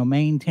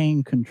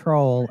 maintain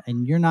control,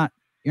 and you're not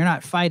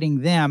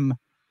fighting them.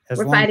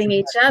 We're fighting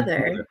each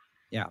other.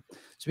 Yeah.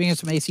 Speaking of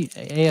some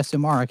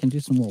ASMR, I can do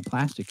some little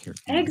plastic here.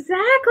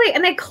 Exactly.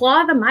 And they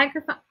claw the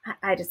microphone.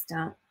 I just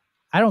don't.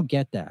 I don't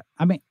get that.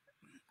 I mean,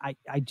 I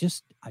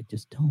just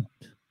don't.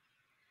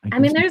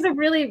 There's a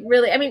really,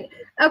 really,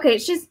 okay,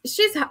 she's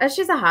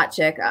a hot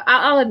chick.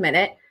 I'll admit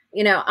it,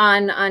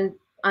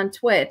 on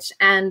Twitch.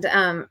 And,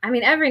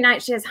 every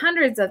night she has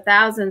hundreds of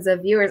thousands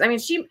of viewers.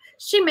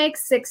 She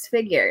makes six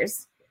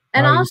figures,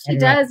 and all she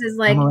does is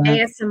like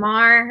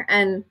ASMR,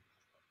 and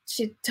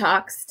she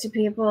talks to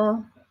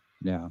people.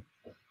 Yeah.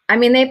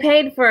 They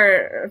paid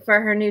for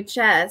her new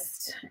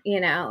chest,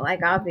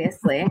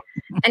 obviously,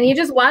 and you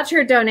just watch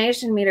her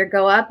donation meter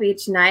go up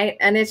each night.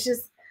 And it's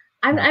just,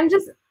 I'm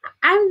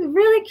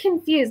really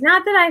confused.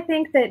 Not that I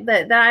think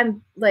that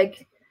I'm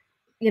like,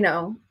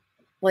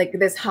 like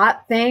this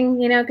hot thing,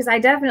 because I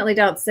definitely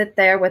don't sit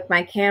there with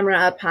my camera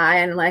up high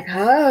and like,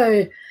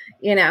 hi,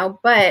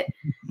 but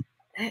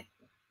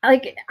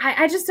like,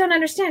 I just don't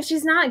understand.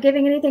 She's not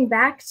giving anything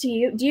back to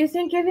you. Do you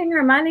think giving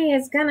her money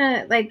is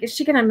gonna, like, is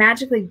she gonna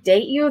magically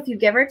date you if you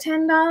give her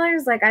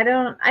 $10? Like, I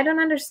don't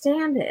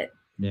understand it.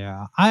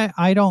 Yeah.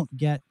 I don't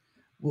get,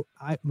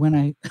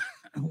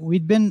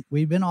 we'd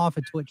been off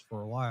of Twitch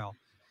for a while,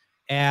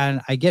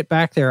 and I get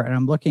back there and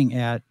I'm looking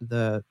at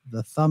the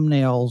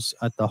thumbnails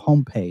at the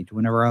homepage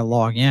whenever I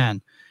log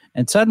in,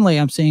 And suddenly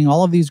I'm seeing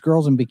all of these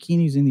girls in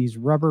bikinis in these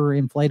rubber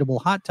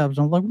inflatable hot tubs.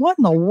 I'm like, what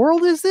in the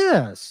world is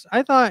this?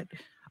 I thought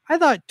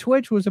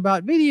Twitch was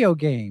about video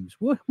games.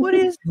 What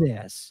is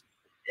this?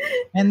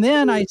 And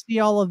then I see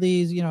all of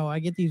these, I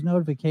get these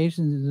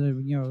notifications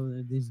of,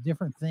 these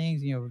different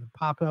things, the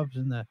pop-ups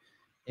and the,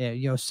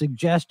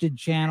 suggested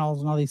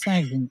channels and all these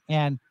things.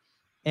 And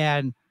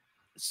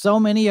so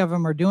many of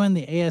them are doing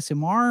the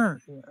ASMR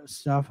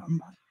stuff.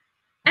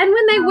 And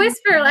when they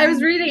whisper, I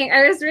was reading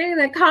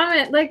the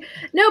comment, like,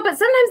 no, but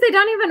sometimes they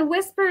don't even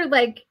whisper,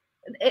 like,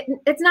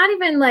 it's not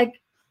even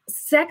like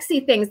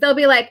sexy things. They'll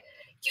be like,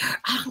 your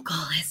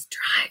uncle is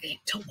driving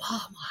to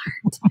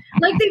Walmart.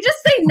 Like, they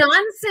just say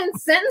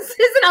nonsense sentences,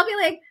 and I'll be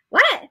like,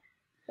 what?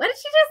 What did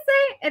she just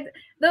say? It's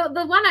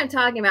the one I'm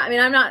talking about. I mean,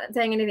 I'm not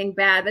saying anything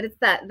bad, but it's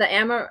the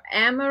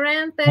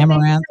Amaranth.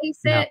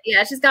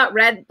 Yeah, she's got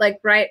bright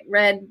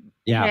red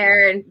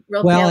hair and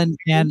real. Well,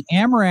 and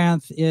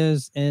Amaranth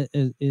is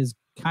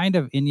kind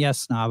of, and yes,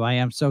 Snob, I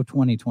am so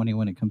 2020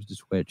 when it comes to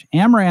Twitch.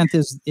 Amaranth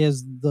is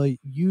the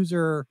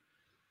user,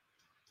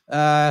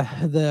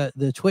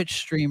 the Twitch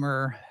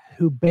streamer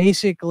who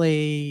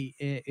basically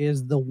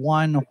is the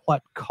one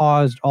what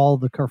caused all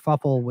the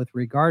kerfuffle with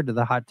regard to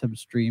the hot tub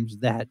streams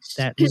that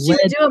because you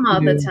do them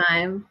all the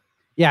time.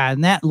 Yeah,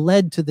 and that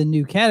led to the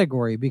new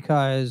category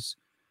because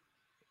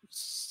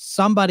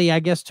somebody, I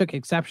guess, took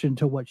exception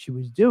to what she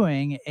was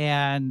doing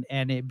and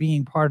it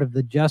being part of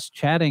the just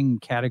chatting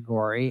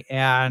category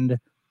and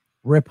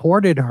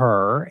reported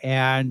her,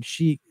 and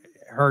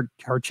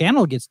her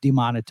channel gets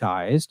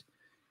demonetized.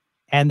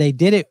 And they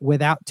did it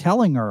without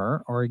telling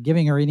her or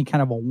giving her any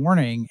kind of a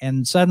warning.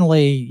 And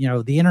suddenly,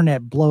 the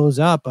internet blows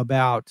up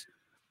about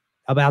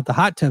the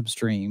hot tub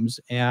streams.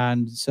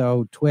 And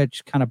so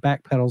Twitch kind of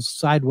backpedals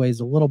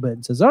sideways a little bit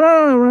and says,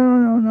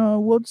 oh,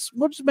 no, we'll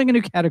just make a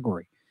new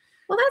category.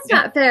 Well, that's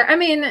not fair. I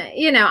mean,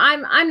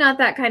 I'm not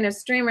that kind of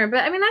streamer,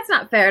 but I mean, that's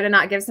not fair to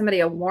not give somebody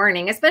a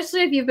warning,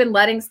 especially if you've been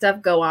letting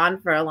stuff go on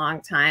for a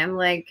long time.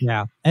 Like,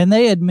 yeah. And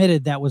they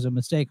admitted that was a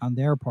mistake on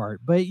their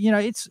part, but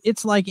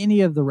it's like any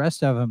of the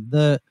rest of them.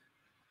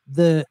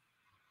 The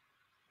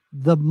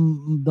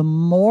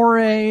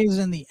mores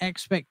and the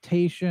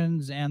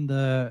expectations and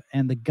the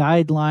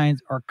guidelines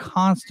are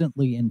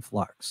constantly in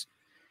flux,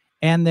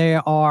 and they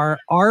are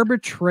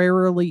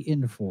arbitrarily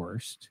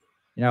enforced.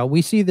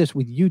 We see this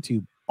with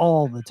YouTube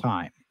all the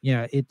time.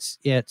 It's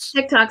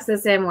TikTok's the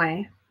same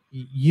way.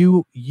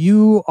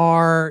 You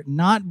are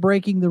not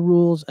breaking the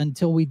rules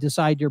until we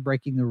decide you're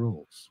breaking the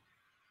rules.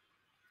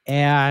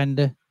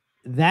 And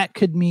that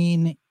could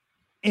mean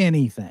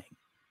anything.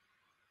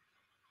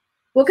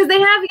 Well, because they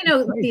have,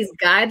 these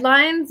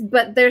guidelines,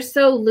 but they're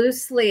so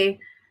loosely,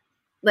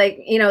 like,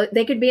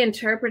 they could be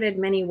interpreted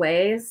many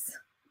ways.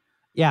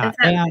 Yeah.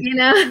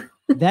 And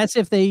that's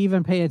if they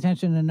even pay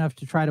attention enough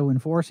to try to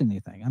enforce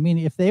anything. I mean,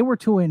 if they were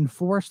to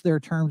enforce their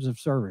terms of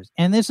service,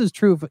 and this is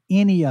true for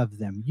any of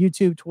them,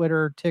 YouTube,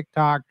 Twitter,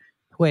 TikTok,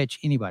 Twitch,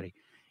 anybody,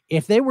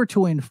 if they were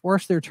to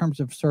enforce their terms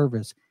of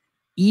service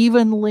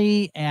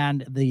evenly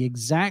and the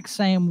exact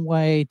same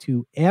way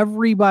to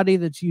everybody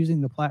that's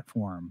using the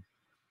platform,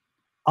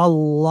 a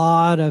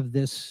lot of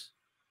this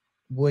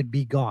would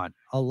be gone.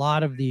 A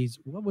lot of these,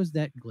 what was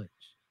that glitch?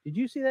 Did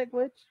you see that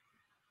glitch?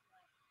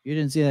 You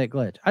didn't see that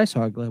glitch. I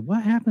saw a glitch.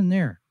 What happened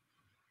there?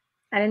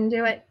 I didn't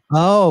do it.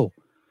 Oh.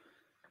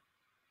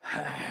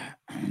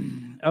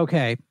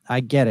 Okay, I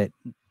get it.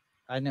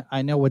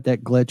 I know what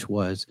that glitch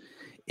was.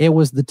 It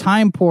was the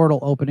time portal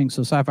opening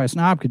so Sci-Fi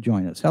Snob could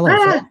join us.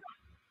 Hello.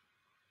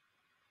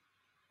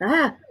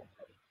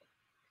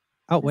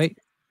 Oh, wait.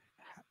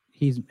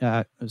 He's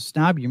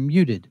Snob, you're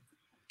muted.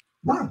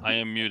 I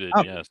am muted,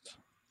 yes.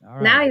 All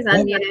right. Now he's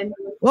unmuted.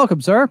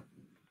 Welcome, sir.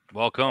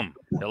 Welcome.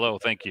 Hello,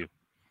 thank you.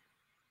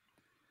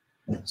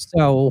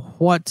 So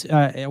what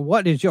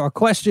is your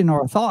question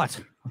or thought?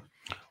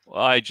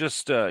 Well, I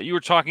just you were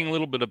talking a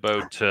little bit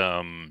about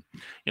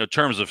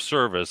terms of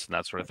service and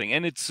that sort of thing,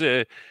 and it's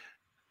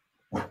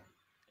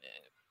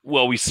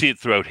well, we see it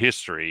throughout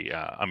history.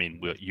 I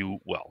mean,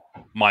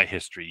 my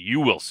history, you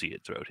will see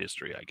it throughout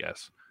history, I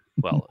guess.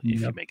 Well, if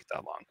you make it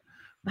that long,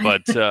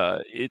 but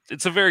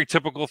it's a very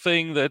typical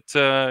thing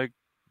that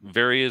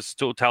various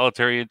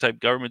totalitarian type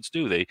governments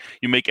do.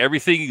 You make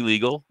everything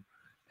illegal.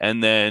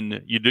 And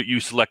then you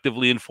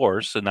selectively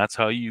enforce, and that's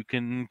how you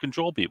can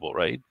control people,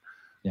 right?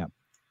 Yeah.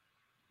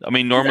 I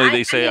mean, normally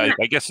they say,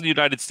 I guess in the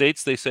United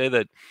States, they say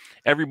that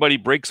everybody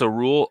breaks a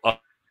rule,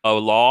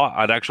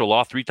 an actual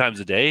law 3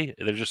 times a day.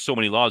 There's just so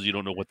many laws, you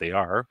don't know what they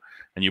are.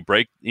 And you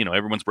break,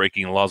 everyone's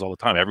breaking the laws all the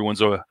time. Everyone's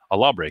a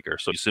lawbreaker.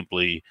 So you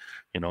simply,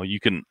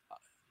 the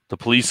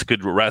police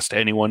could arrest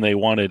anyone they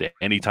wanted,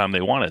 anytime they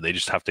wanted. They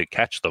just have to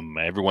catch them.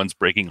 Everyone's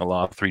breaking a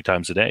law 3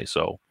 times a day.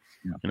 So,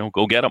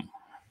 go get them.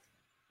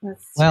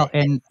 Well,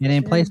 and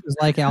in places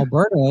like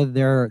Alberta,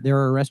 they're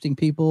arresting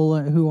people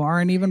who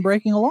aren't even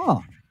breaking a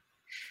law.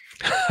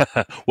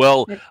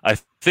 Well, I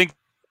think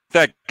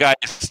that guy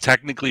is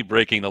technically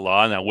breaking the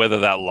law. Now, whether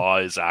that law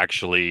is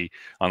actually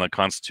on the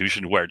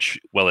Constitution,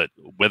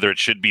 whether it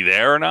should be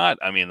there or not,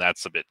 I mean,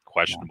 that's a bit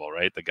questionable,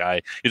 right?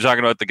 You're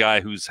talking about the guy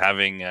who's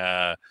having,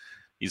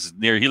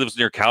 He lives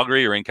near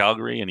Calgary or in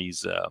Calgary, and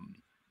he's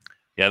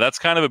yeah, that's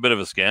kind of a bit of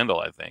a scandal.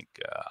 I think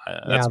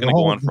that's going to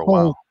go on for a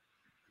while.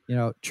 You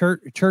know,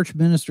 church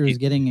ministers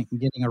getting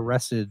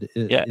arrested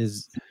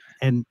is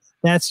and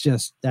that's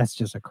just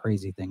a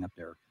crazy thing up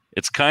there.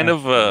 It's kind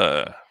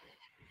of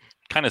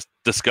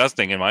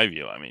disgusting in my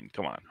view. I mean,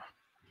 come on.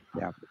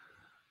 Yeah.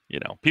 You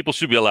know, people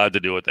should be allowed to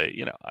do what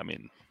they, I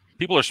mean,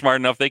 people are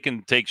smart enough. They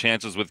can take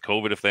chances with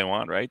COVID if they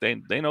want, right?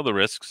 They know the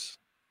risks.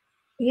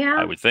 Yeah.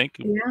 I would think.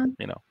 Yeah.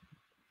 You know,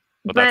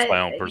 but that's my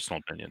own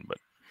personal opinion. But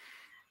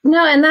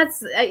no, and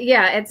that's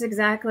it's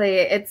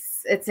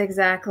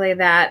exactly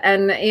that.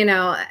 And you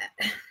know,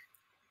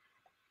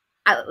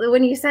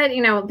 when you said,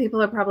 you know,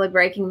 people are probably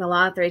breaking the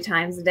law 3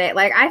 times a day,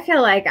 like I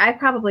feel like I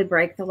probably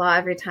break the law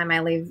every time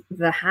I leave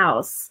the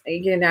house,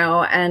 you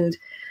know, and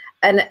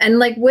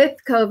like with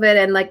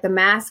COVID and like the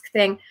mask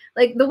thing,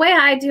 like the way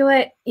I do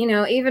it, you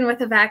know, even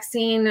with a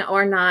vaccine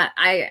or not,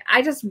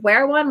 I just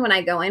wear one when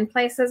I go in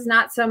places,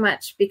 not so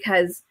much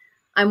because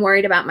I'm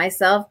worried about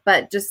myself,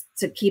 but just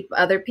to keep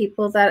other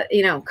people that,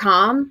 you know,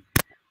 calm.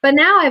 But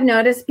now I've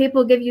noticed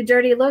people give you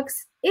dirty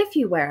looks if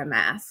you wear a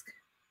mask.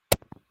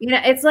 You know,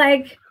 it's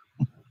like,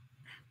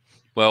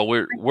 well,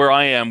 where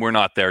I am, we're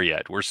not there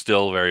yet. We're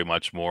still very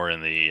much more in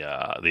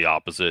the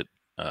opposite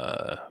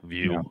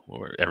view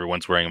where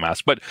everyone's wearing a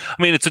mask. But I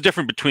mean, it's a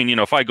difference between, you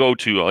know, if I go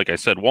to, like I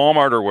said,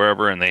 Walmart or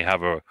wherever, and they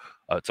have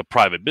it's a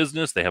private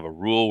business, they have a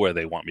rule where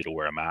they want me to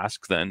wear a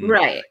mask, then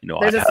right, you know,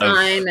 there's a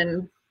sign,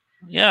 and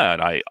yeah,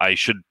 and I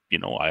should, you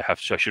know, I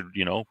should,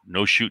 you know,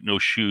 no shirt, no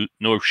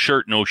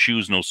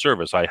shoes, no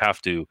service. I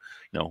have to, you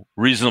know,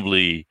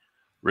 reasonably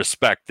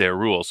respect their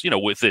rules, you know,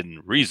 within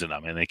reason. I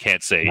mean, they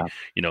can't say,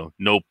 you know,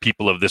 no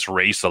people of this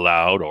race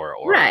allowed, or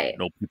right,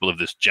 no people of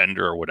this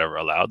gender or whatever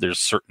allowed. There's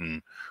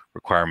certain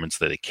requirements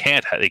that they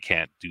can't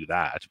do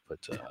that. But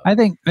I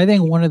think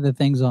one of the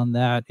things on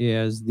that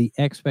is the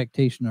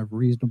expectation of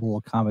reasonable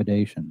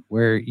accommodation,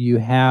 where you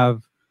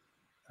have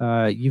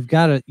you've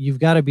got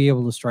to be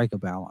able to strike a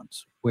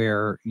balance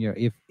where, you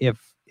know,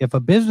 if a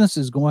business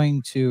is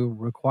going to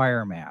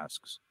require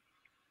masks,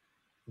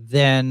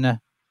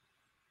 then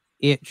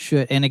it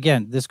should, and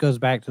again, this goes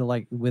back to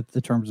like with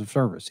the terms of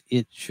service,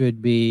 it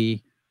should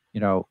be,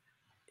 you know,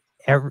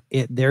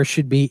 everything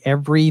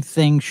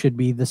should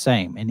be the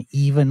same and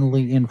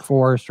evenly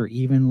enforced or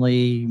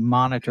evenly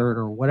monitored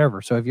or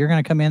whatever. So if you're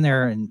going to come in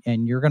there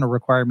and you're going to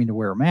require me to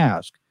wear a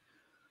mask,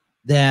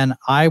 then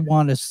I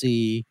want to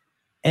see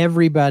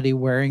everybody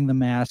wearing the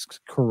masks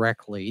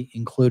correctly,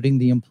 including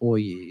the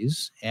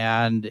employees.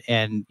 And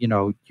you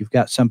know, you've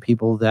got some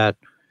people that,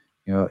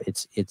 you know,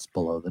 it's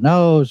below the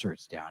nose or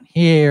it's down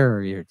here,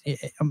 or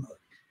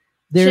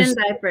there's chin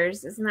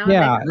diapers, isn't that what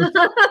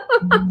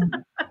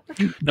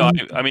they No,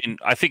 I mean,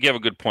 I think you have a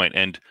good point.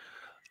 And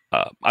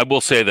I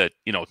will say that,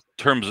 you know,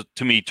 terms of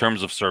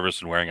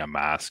service and wearing a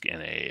mask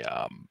in a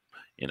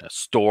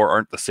store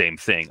aren't the same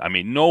thing. I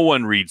mean, no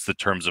one reads the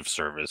terms of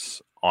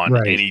service on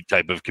any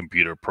type of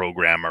computer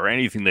program or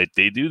anything that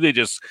they do. They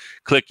just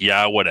click,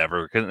 yeah,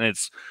 whatever. And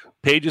it's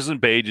pages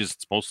and pages.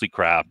 It's mostly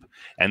crap.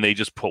 And they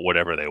just put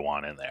whatever they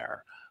want in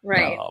there.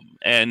 Right.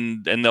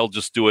 And they'll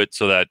just do it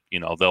so that, you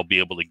know, they'll be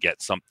able to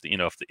get something, you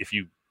know, if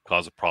you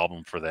cause a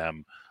problem for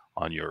them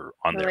on their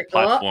like,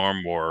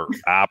 platform or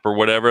app or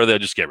whatever, they'll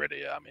just get rid of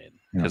you. I mean,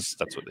 because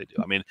that's what they do.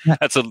 I mean,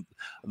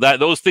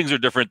 those things are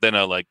different than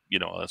a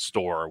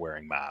store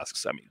wearing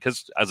masks. I mean,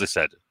 because as I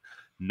said,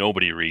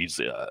 nobody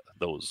reads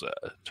those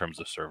terms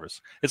of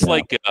service. It's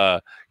like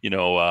the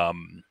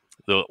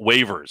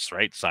waivers,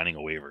 right? Signing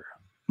a waiver.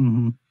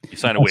 Mm-hmm. You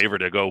sign a waiver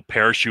to go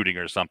parachuting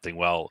or something.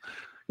 Well,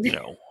 you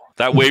know,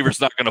 that waiver's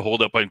not going to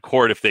hold up in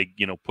court if they,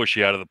 you know, push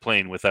you out of the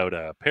plane without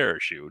a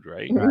parachute,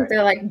 right?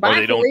 They're like, bye, or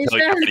they don't Felicia. tell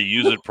you how to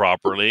use it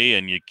properly,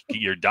 and you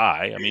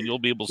die. I mean, you'll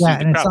be able to see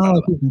and the it's crap not out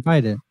like of you can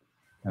fight it.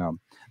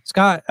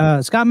 Scott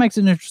makes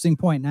an interesting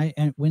point,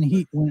 and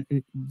when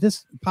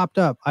this popped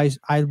up, I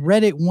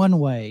read it one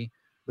way,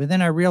 but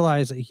then I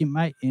realized that he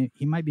might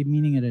be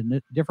meaning it in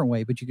a different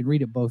way. But you can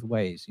read it both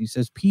ways. He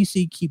says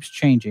PC keeps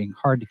changing,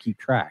 hard to keep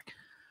track.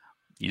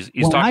 He's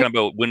talking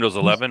about Windows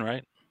 11,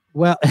 right?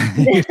 Well,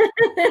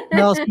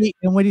 see,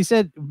 and what he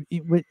said,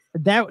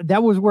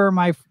 that was where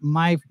my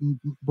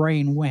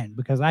brain went,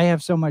 because I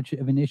have so much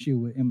of an issue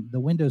with the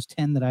Windows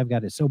 10 that I've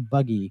got. Is so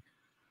buggy.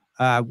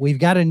 We've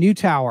got a new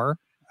tower,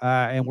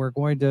 and we're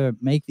going to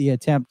make the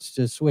attempt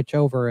to switch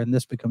over, and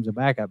this becomes a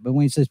backup. But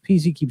when he says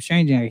PC keeps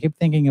changing, I keep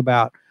thinking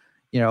about,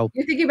 you know,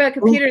 you're thinking about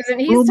computers,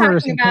 and he's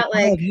talking about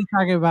he's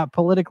talking about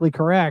politically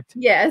correct.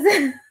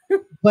 Yes.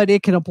 But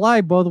it can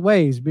apply both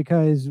ways,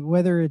 because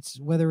whether it's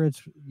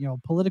you know,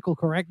 political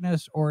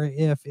correctness or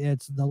if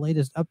it's the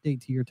latest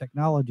update to your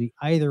technology,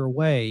 either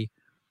way,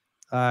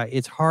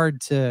 it's hard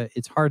to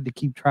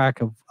keep track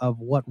of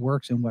what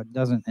works and what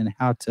doesn't, and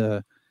how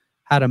to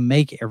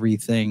make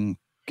everything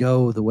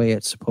go the way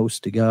it's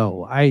supposed to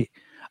go.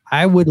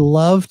 I would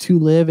love to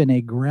live in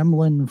a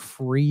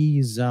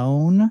gremlin-free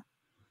zone,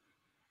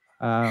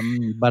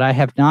 but I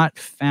have not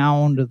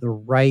found the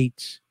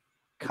right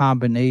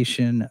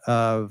combination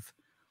of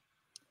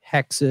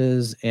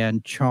hexes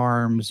and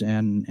charms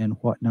and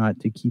whatnot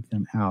to keep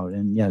them out.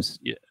 And yes,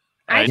 Yeah.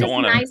 I don't just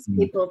wanna- nice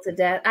people to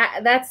death.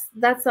 That's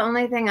the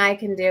only thing I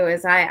can do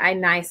is I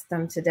nice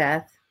them to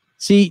death.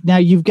 see, now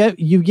you've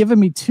given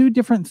me two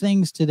different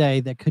things today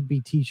that could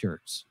be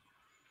T-shirts.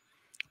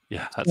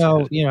 Yeah, that's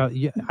So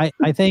good.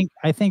 I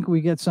think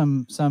we get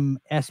some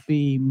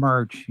SB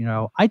merch.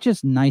 I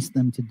just nice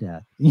them to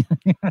death.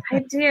 I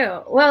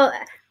do. Well,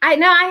 I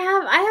know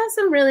I have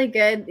some really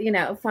good,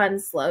 fun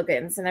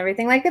slogans and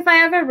everything. Like if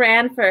I ever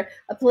ran for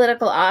a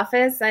political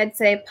office, I'd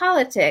say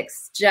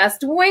politics,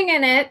 just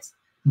winging it.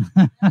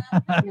 That's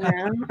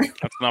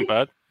not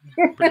bad.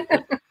 Pretty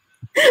good.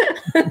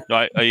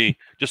 No, I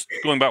just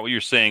going back what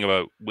you're saying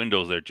about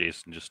Windows there,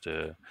 Jason. Just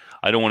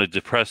I don't want to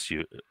depress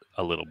you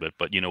a little bit,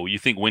 but you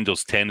think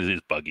Windows 10 is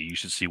buggy. You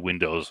should see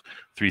Windows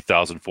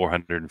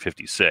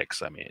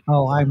 3,456. I mean,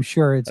 oh, I'm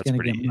sure it's that's going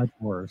to get pretty- much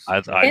worse.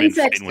 I've been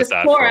Insects fighting with just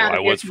that. pour out I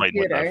of your was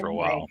fighting with that for a computer,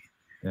 while.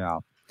 Yeah.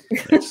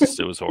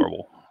 It was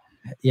horrible.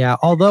 Yeah,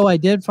 although I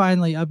did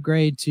finally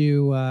upgrade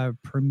to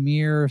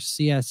Premiere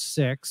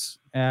CS6,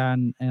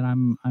 and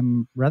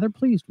I'm rather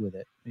pleased with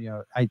it.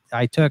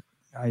 I took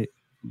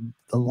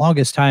the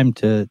longest time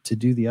to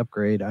do the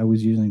upgrade. I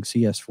was using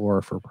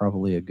CS4 for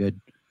probably a good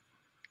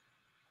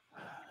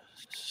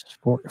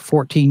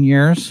 14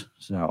 years.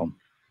 So,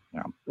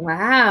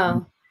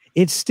 Wow.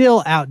 it's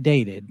still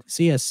outdated.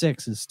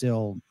 CS6 is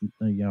still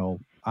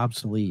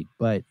obsolete,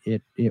 but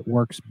it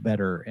works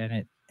better,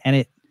 and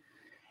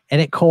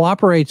it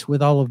cooperates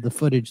with all of the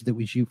footage that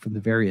we shoot from the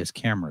various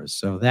cameras.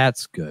 So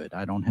that's good.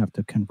 I don't have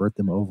to convert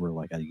them over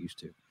like I used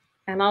to.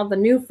 And all the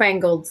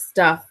newfangled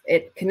stuff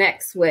it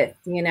connects with,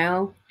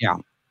 Yeah.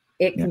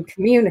 It can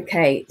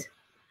communicate.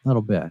 A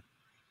little bit.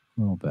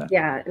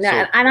 Yeah. No,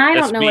 So, and I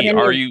don't know what SB, any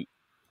are you?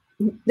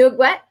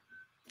 what?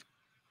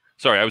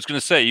 Sorry, I was going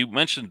to say you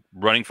mentioned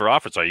running for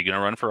office. Are you going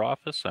to run for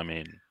office? I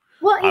mean,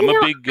 Well, I'm a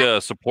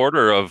big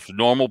supporter of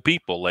normal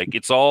people. Like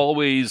it's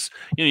always,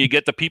 you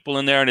get the people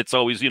in there, and it's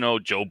always,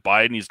 Joe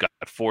Biden. He's got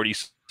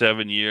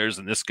 47 years,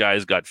 and this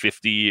guy's got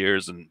 50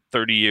 years and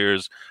 30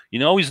 years.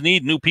 You always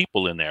need new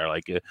people in there.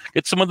 Like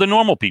get some of the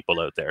normal people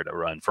out there to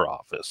run for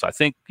office. I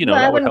think well, I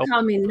that would wouldn't help.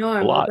 call me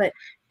normal, lot. but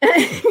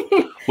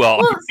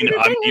Well, see,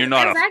 the thing you're is,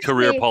 not there's a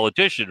career actually-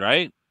 politician,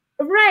 right?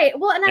 right.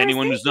 Well, and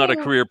Anyone who's not a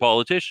career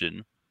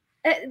politician.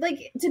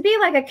 Like to be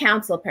like a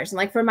council person,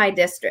 like for my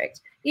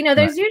district,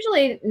 there's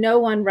usually no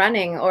one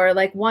running or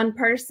like one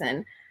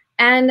person.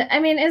 And I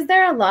mean, is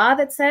there a law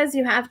that says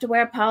you have to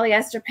wear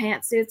polyester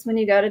pantsuits when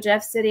you go to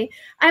Jeff City?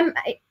 I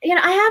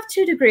have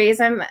 2 degrees.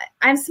 I'm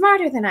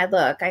smarter than I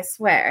look, I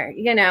swear,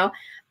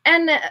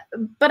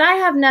 but I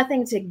have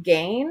nothing to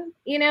gain.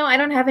 I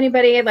don't have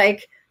anybody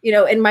like,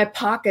 in my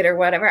pocket or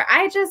whatever.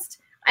 I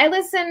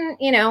listen,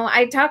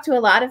 I talk to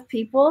a lot of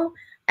people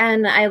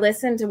and I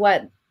listen to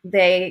what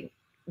they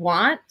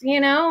want,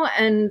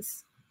 and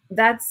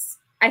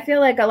I feel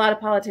like a lot of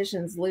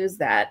politicians lose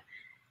that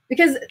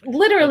because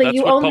literally That's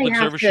you what only public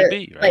have service to should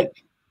be, right?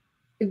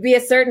 like be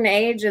a certain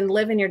age and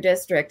live in your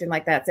district and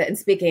like that's it and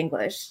speak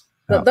English.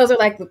 Oh. Those are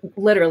like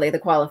literally the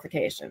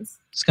qualifications.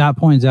 Scott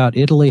points out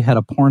Italy had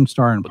a porn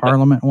star in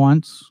Parliament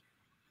once.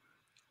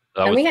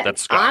 And we had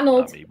That's Scott,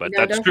 Arnold, not me, but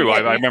that's true.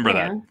 I remember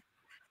that.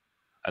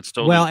 That's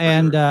totally Well, for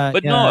and sure.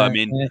 But no, I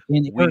mean, we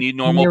need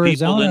normal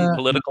people in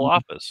political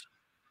office.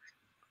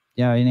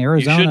 Yeah, in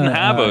Arizona, You shouldn't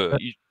have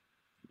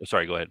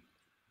sorry, go ahead.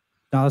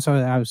 No, that's what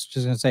I was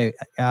just going to say.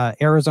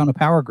 Arizona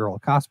Power Girl, a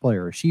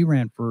cosplayer, she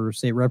ran for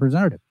state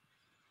representative.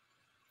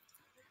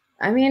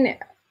 I mean,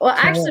 well,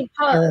 actually,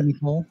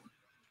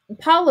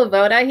 Paul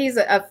Lavoda, he's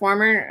a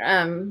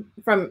former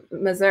from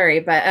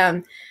Missouri,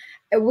 but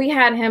we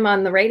had him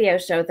on the radio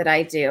show that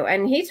I do,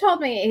 and he told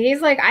me,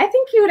 he's like, I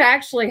think you would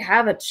actually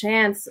have a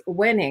chance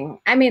winning.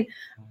 I mean,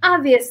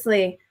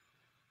 obviously,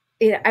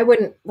 I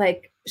wouldn't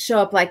like show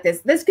up like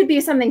this. This could be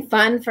something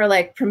fun for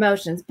like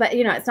promotions, but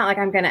it's not like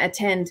I'm going to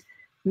attend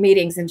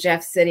meetings in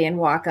Jeff City and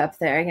walk up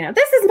there.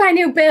 This is my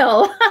new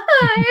bill.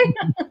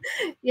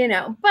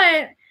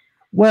 But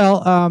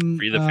well,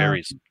 Free the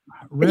fairies.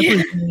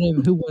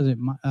 Representative, who was it?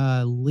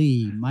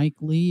 Mike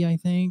Lee, I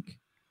think.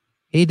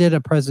 He did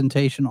a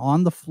presentation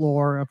on the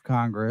floor of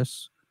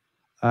Congress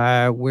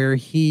where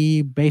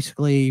he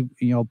basically,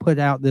 put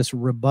out this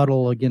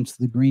rebuttal against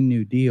the Green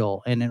New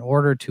Deal. And in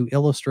order to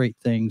illustrate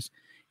things,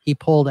 he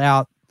pulled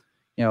out,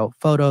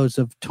 photos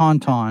of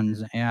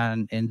tauntauns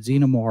and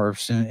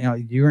xenomorphs.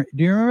 And do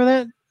you remember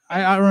that?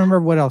 I don't remember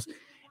what else.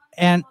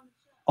 And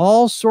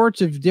all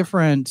sorts of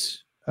different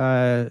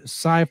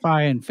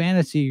sci-fi and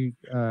fantasy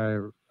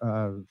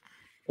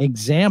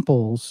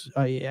examples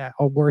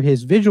were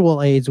his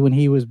visual aids when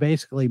he was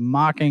basically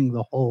mocking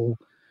the whole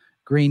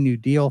Green New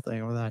Deal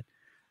thing. Or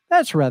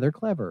that's rather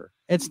clever.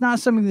 It's not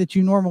something that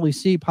you normally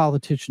see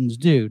politicians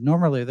do.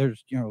 Normally,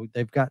 there's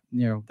they've got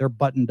they're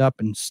buttoned up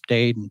and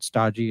staid and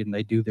stodgy, and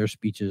they do their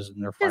speeches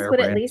and their this would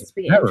at least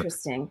be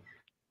interesting.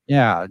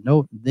 Yeah,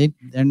 no, they're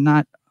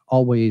not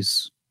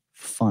always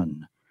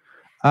fun.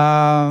 Well,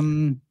 I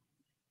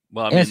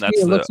mean,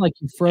 it looks like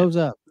you froze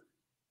up.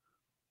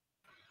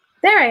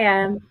 There I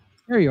am.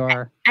 There you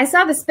are. I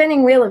saw the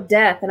spinning wheel of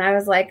death, and I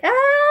was like,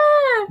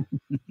 ah.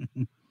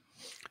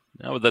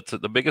 No, that's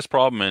the biggest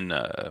problem in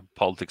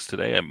politics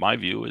today, in my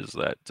view, is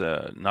that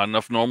not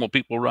enough normal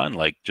people run.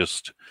 Like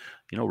just,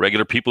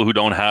 regular people who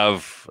don't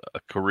have a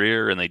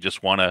career and they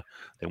want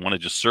to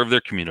just serve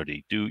their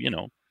community. Do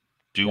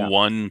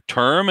one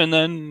term and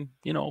then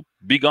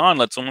be gone.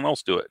 Let someone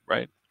else do it.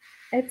 Right.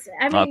 I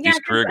feel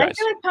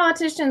like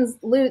politicians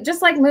lose,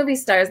 just like movie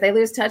stars, they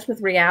lose touch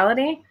with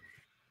reality.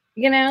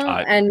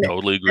 I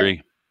totally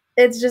agree.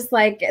 It's just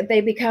like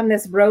they become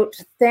this rote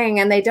thing,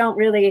 and they don't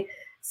really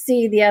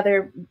see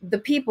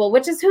the people,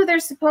 which is who they're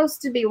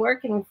supposed to be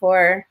working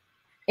for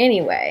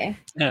anyway.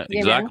 Yeah,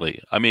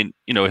 exactly. I mean,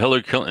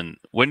 Hillary Clinton,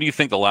 when do you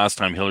think the last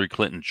time Hillary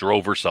Clinton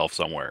drove herself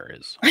somewhere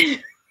is?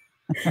 30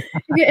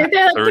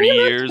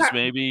 years,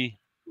 maybe.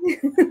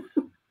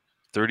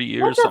 30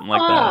 years, something like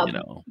that,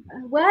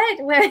 What?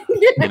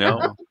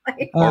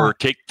 Or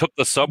took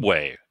the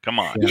subway. Come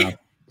on. Yeah.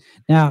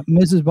 Now,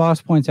 Mrs. Boss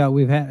points out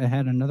we've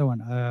had another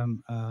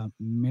one.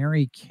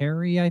 Mary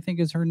Carey, I think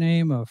is her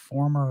name, a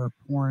former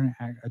porn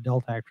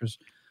adult actress,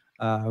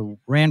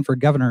 ran for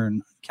governor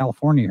in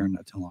California here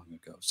not too long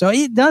ago. So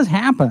it does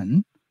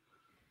happen.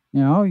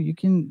 You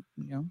can,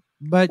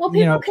 but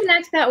people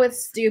connect that with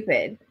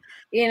stupid,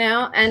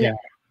 and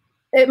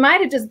it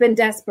might have just been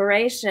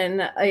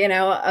desperation,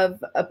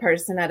 of a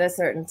person at a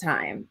certain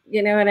time.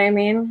 You know what I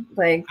mean?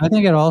 Like, I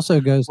think it also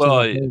goes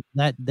to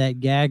that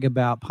gag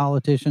about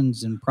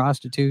politicians and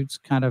prostitutes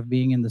kind of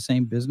being in the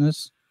same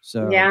business.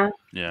 So yeah.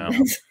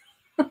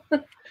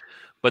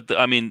 But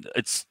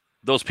it's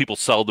those people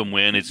seldom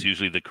win. It's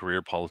usually the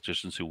career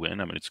politicians who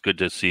win. I mean, it's good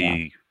to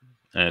see,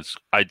 and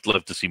I'd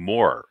love to see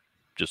more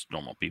just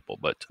normal people,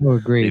 but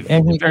agreed.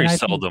 Very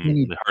seldom,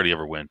 they hardly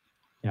ever win.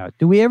 Yeah.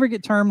 Do we ever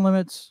get term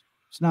limits?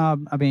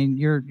 Snob, I mean,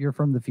 you're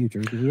from the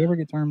future. Do we ever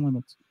get term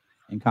limits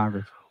in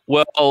Congress?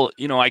 Well,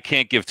 I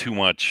can't give too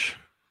much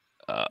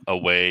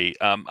away.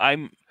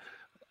 I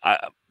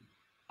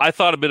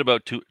thought a bit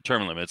about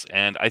term limits,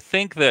 and I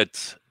think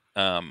that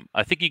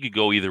I think you could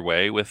go either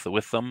way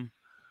with them.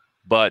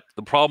 But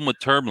the problem with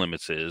term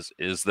limits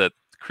is that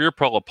career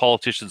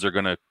politicians are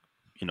going to,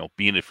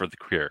 be in it for the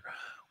career.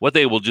 What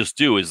they will just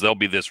do is there'll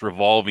be this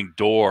revolving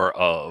door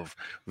of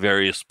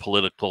various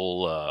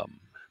political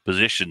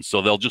positions.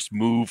 So they'll just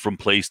move from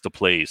place to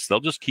place.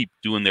 They'll just keep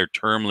doing their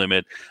term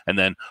limit. And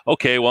then,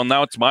 okay, well,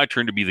 now it's my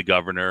turn to be the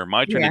governor,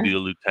 my turn to be the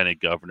lieutenant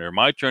governor,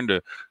 my turn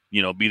to,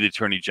 be the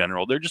attorney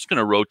general. They're just going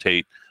to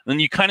rotate. And then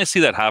you kind of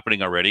see that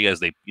happening already as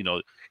they,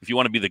 if you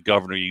want to be the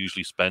governor, you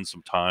usually spend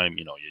some time,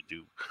 you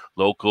do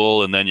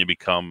local and then you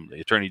become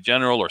the attorney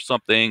general or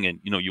something.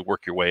 And, you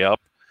work your way up.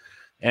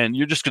 And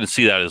you're just going to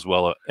see that as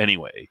well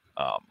anyway.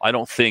 I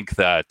don't think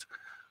that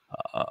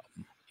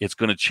it's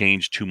going to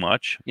change too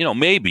much.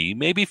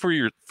 Maybe for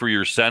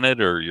your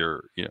Senate or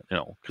your,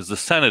 because the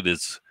Senate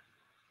is,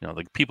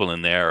 the people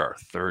in there are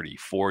 30,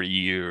 40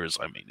 years.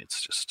 I mean,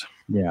 it's just,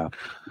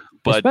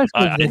 but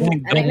I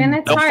think and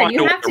it's hard.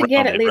 You have to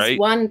get at least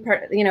one,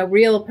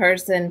 real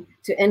person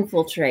to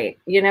infiltrate.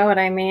 You know what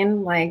I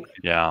mean? Like,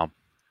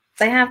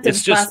 they have to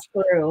bust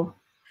through.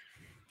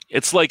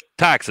 It's like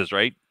taxes,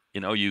 right?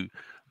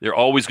 They're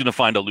always going to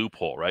find a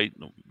loophole, right?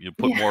 You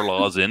put more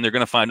laws in, people are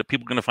going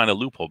to find a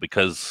loophole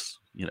because,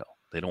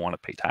 they don't want to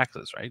pay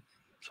taxes, right?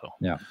 So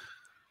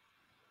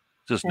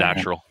just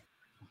natural.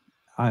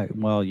 I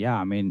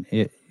mean,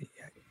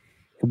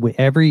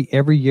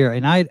 every year,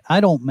 and I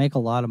don't make a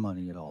lot of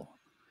money at all,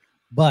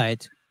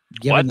 but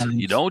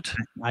you don't?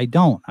 I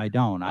don't.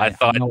 I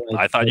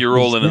thought you were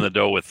rolling in the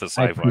dough with the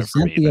sci-fi. I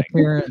present the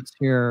appearance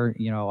here.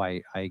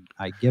 I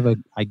give a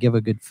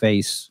good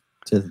face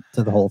to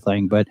the whole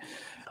thing, but.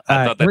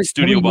 I thought that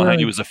studio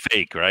behind you was a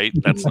fake, right?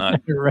 That's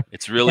not. Right.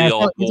 It's really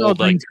all gold,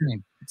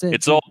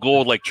 it's all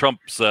gold, like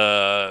Trump's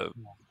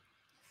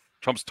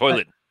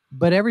toilet.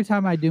 But every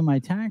time I do my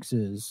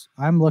taxes,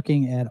 I'm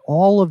looking at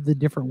all of the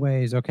different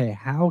ways. Okay,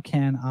 how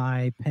can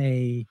I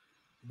pay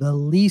the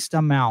least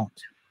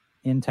amount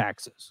in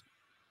taxes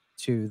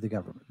to the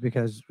government?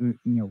 Because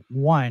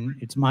one,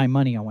 it's my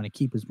money. I want to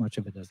keep as much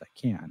of it as I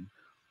can.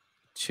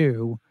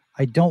 Two,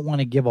 I don't want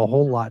to give a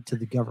whole lot to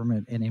the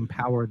government and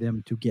empower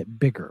them to get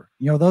bigger.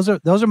 Those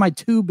are my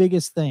two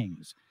biggest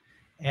things.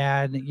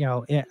 And,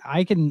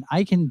 I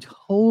can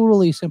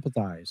totally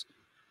sympathize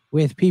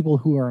with people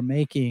who are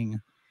making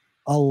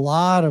a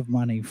lot of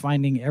money,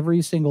 finding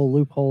every single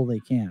loophole they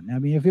can. I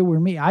mean, if it were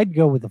me, I'd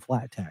go with the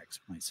flat tax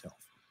myself.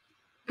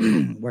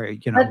 Where,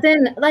 but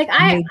then like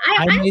I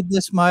made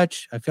this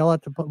much. I fill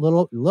out the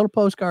little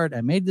postcard.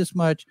 I made this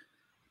much,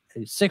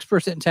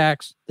 6%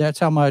 tax. That's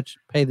how much.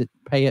 Pay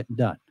it.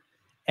 Done.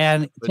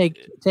 And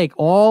take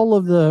all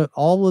of the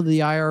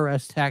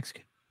IRS tax,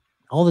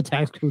 all the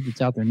tax code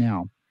that's out there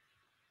now,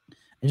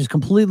 and just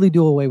completely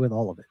do away with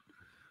all of it.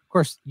 Of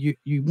course, you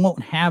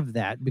won't have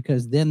that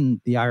because then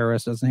the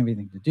IRS doesn't have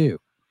anything to do.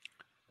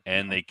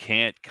 And they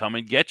can't come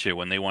and get you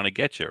when they want to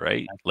get you,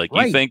 right? Like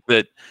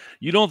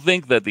you don't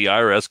think that the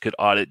IRS could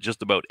audit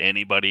just about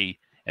anybody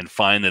and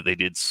find that they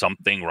did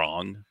something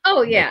wrong?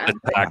 Oh yeah.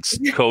 The tax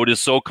code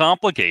is so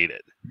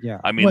complicated. Yeah.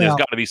 I mean, there's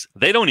got to be.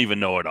 They don't even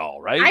know it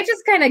all, right? I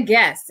just kind of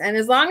guess, and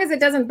as long as it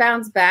doesn't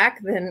bounce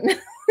back, then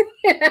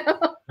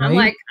I'm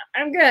like,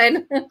 I'm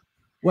good.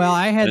 Well,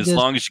 I had as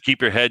long as you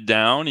keep your head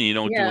down and you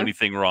don't do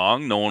anything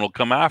wrong, no one will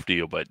come after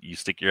you. But you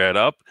stick your head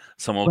up,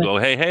 someone will go,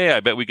 hey, I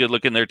bet we could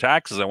look in their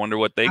taxes. I wonder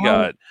what they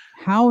got.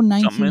 How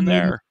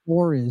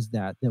 1984 is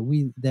that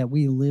we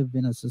live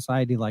in a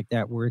society like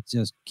that where it's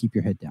just keep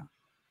your head down,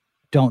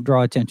 don't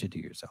draw attention to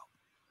yourself.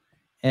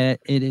 And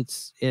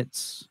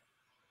it's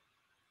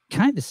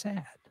kind of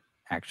sad,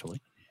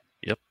 actually.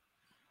 Yep.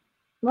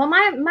 Well,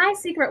 my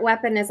secret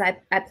weapon is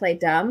I play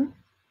dumb.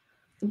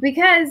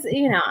 Because,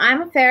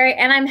 I'm a fairy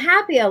and I'm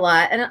happy a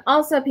lot. And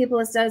also people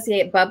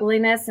associate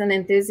bubbliness and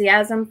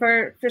enthusiasm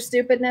for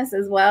stupidness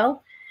as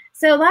well.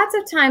 So lots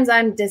of times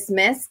I'm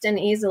dismissed and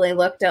easily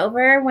looked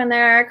over when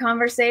there are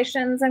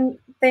conversations and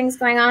things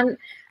going on.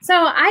 So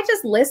I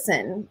just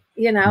listen,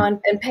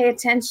 and pay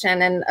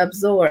attention and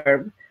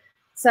absorb.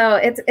 So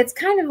it's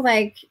kind of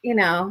like,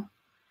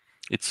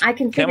 I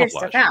can figure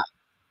stuff out.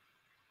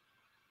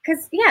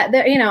 Because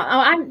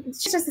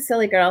she's just a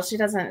silly girl. She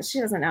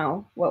doesn't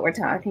know what we're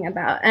talking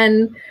about.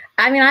 And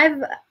I mean, I've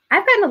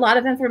gotten a lot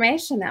of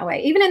information that way,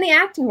 even in the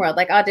acting world,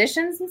 like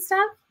auditions and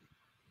stuff.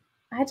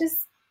 I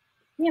just,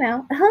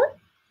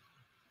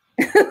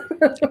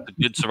 It's a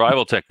good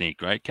survival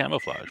technique, right?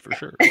 Camouflage for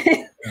sure.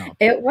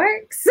 It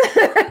works.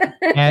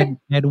 and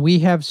we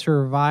have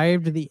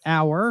survived the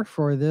hour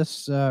for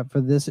this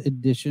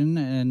edition,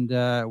 and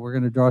we're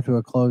going to draw to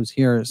a close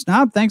here.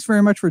 Snob, thanks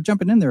very much for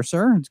jumping in there,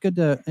 sir. It's good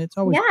to. It's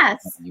always good to have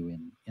you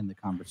in the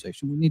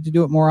conversation. We need to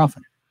do it more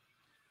often.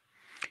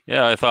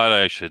 Yeah, I thought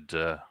I should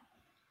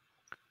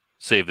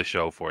save the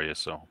show for you.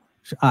 So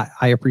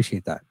I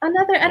appreciate that.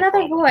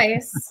 Another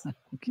voice.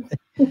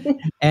 Okay.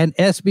 And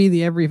SB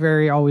the Every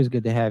Fairy, always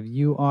good to have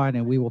you on,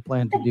 and we will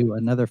plan to do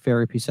another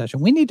therapy session.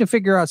 We need to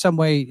figure out some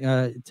way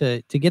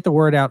to get the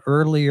word out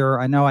earlier.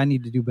 I know I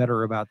need to do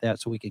better about that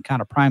so we can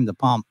kind of prime the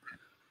pump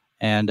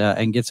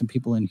and get some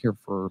people in here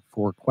for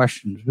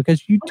questions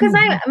because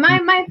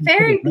my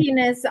fairy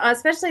penis,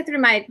 especially through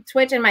my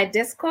Twitch and my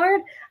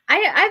Discord,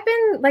 I've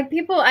been like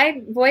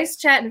I voice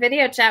chat and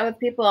video chat with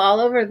people all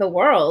over the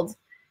world,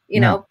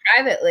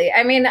 privately.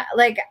 I mean,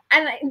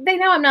 and they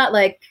know I'm not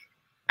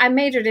I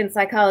majored in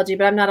psychology,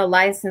 but I'm not a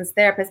licensed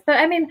therapist.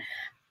 But I mean,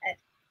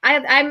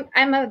 I'm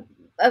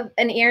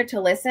an ear to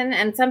listen,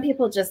 and some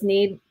people just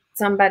need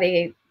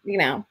somebody,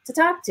 to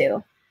talk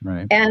to.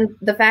 Right. And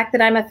the fact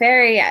that I'm a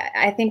fairy,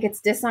 I think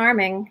it's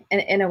disarming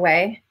in a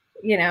way,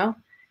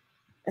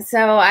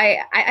 So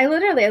I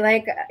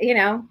literally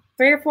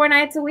 3 or 4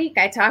 nights a week,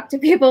 I talk to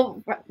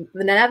people from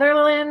the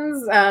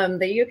Netherlands,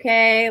 the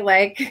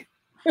UK,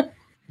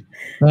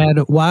 And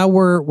while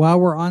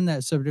we're on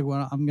that subject,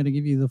 I'm going to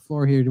give you the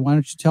floor here. Why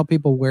don't you tell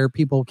people where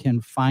people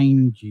can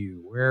find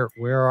you? Where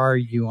are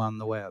you on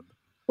the web?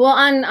 Well,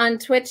 on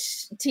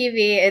Twitch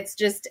TV, it's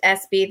just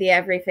SB the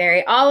Every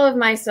Fairy. All of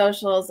my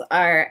socials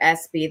are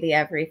SB the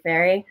Every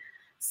Fairy.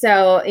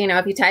 So,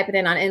 if you type it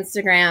in on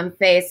Instagram,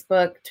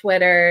 Facebook,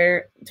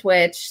 Twitter,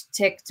 Twitch,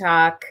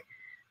 TikTok,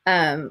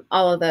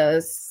 all of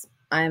those,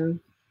 I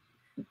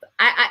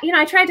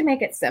tried to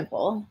make it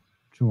simple.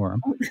 Sure.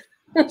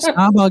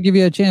 Snob, I'll give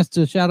you a chance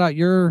to shout out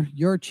your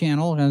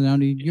channel.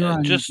 You're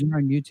on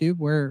YouTube.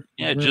 Where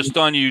just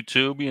on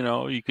YouTube.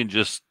 You can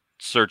just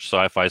search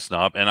Sci-Fi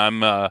Snob, and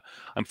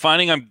I'm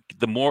finding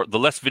the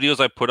less videos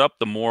I put up,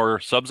 the more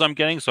subs I'm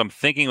getting. So I'm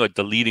thinking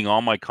deleting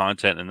all my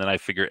content, and then I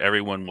figure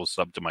everyone will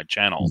sub to my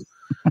channel.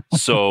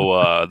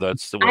 So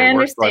that's the way it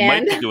works. So I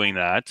might be doing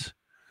that.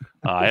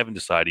 I haven't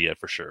decided yet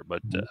for sure,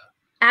 but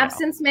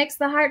absence makes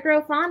the heart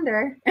grow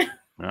fonder.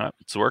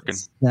 It's working.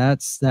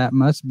 That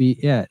must be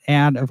it.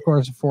 And of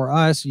course, for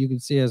us, you can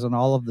see us on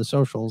all of the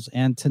socials.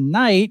 And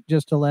tonight,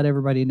 just to let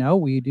everybody know,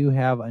 we do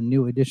have a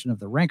new edition of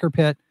the Rancor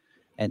Pit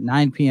at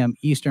 9 p.m.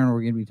 Eastern.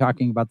 We're going to be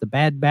talking about the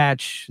Bad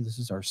Batch. This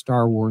is our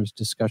Star Wars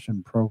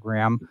discussion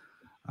program.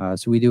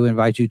 So we do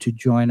invite you to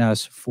join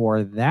us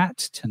for that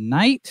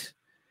tonight.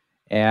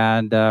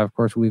 And of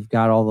course, we've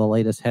got all the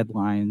latest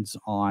headlines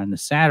on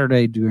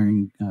Saturday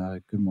during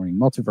Good Morning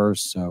Multiverse.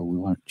 So we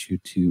want you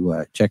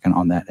to check in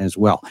on that as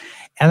well.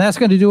 And that's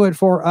going to do it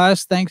for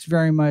us. Thanks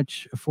very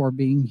much for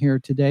being here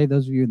today.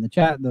 Those of you in the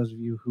chat, those of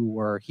you who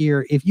were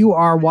here. If you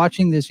are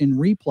watching this in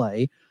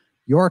replay,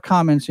 your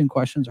comments and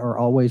questions are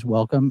always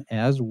welcome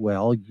as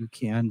well. You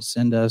can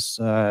send us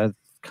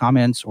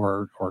comments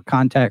or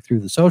contact through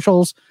the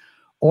socials,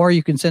 or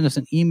you can send us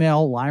an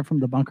email live from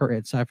the bunker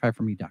at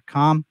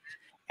sci-fi4me.com.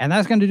 And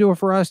that's going to do it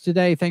for us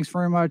today. Thanks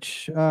very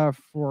much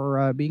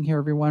for being here,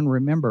 everyone.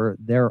 Remember,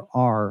 there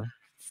are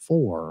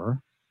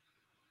 4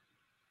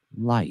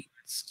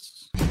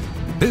 lights.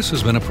 This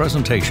has been a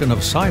presentation of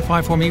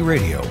Sci-Fi for Me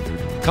Radio.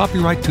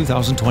 Copyright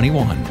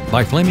 2021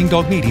 by Flaming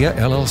Dog Media,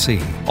 LLC.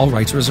 All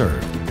rights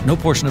reserved. No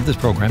portion of this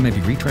program may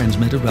be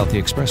retransmitted without the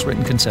express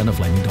written consent of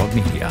Flaming Dog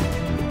Media.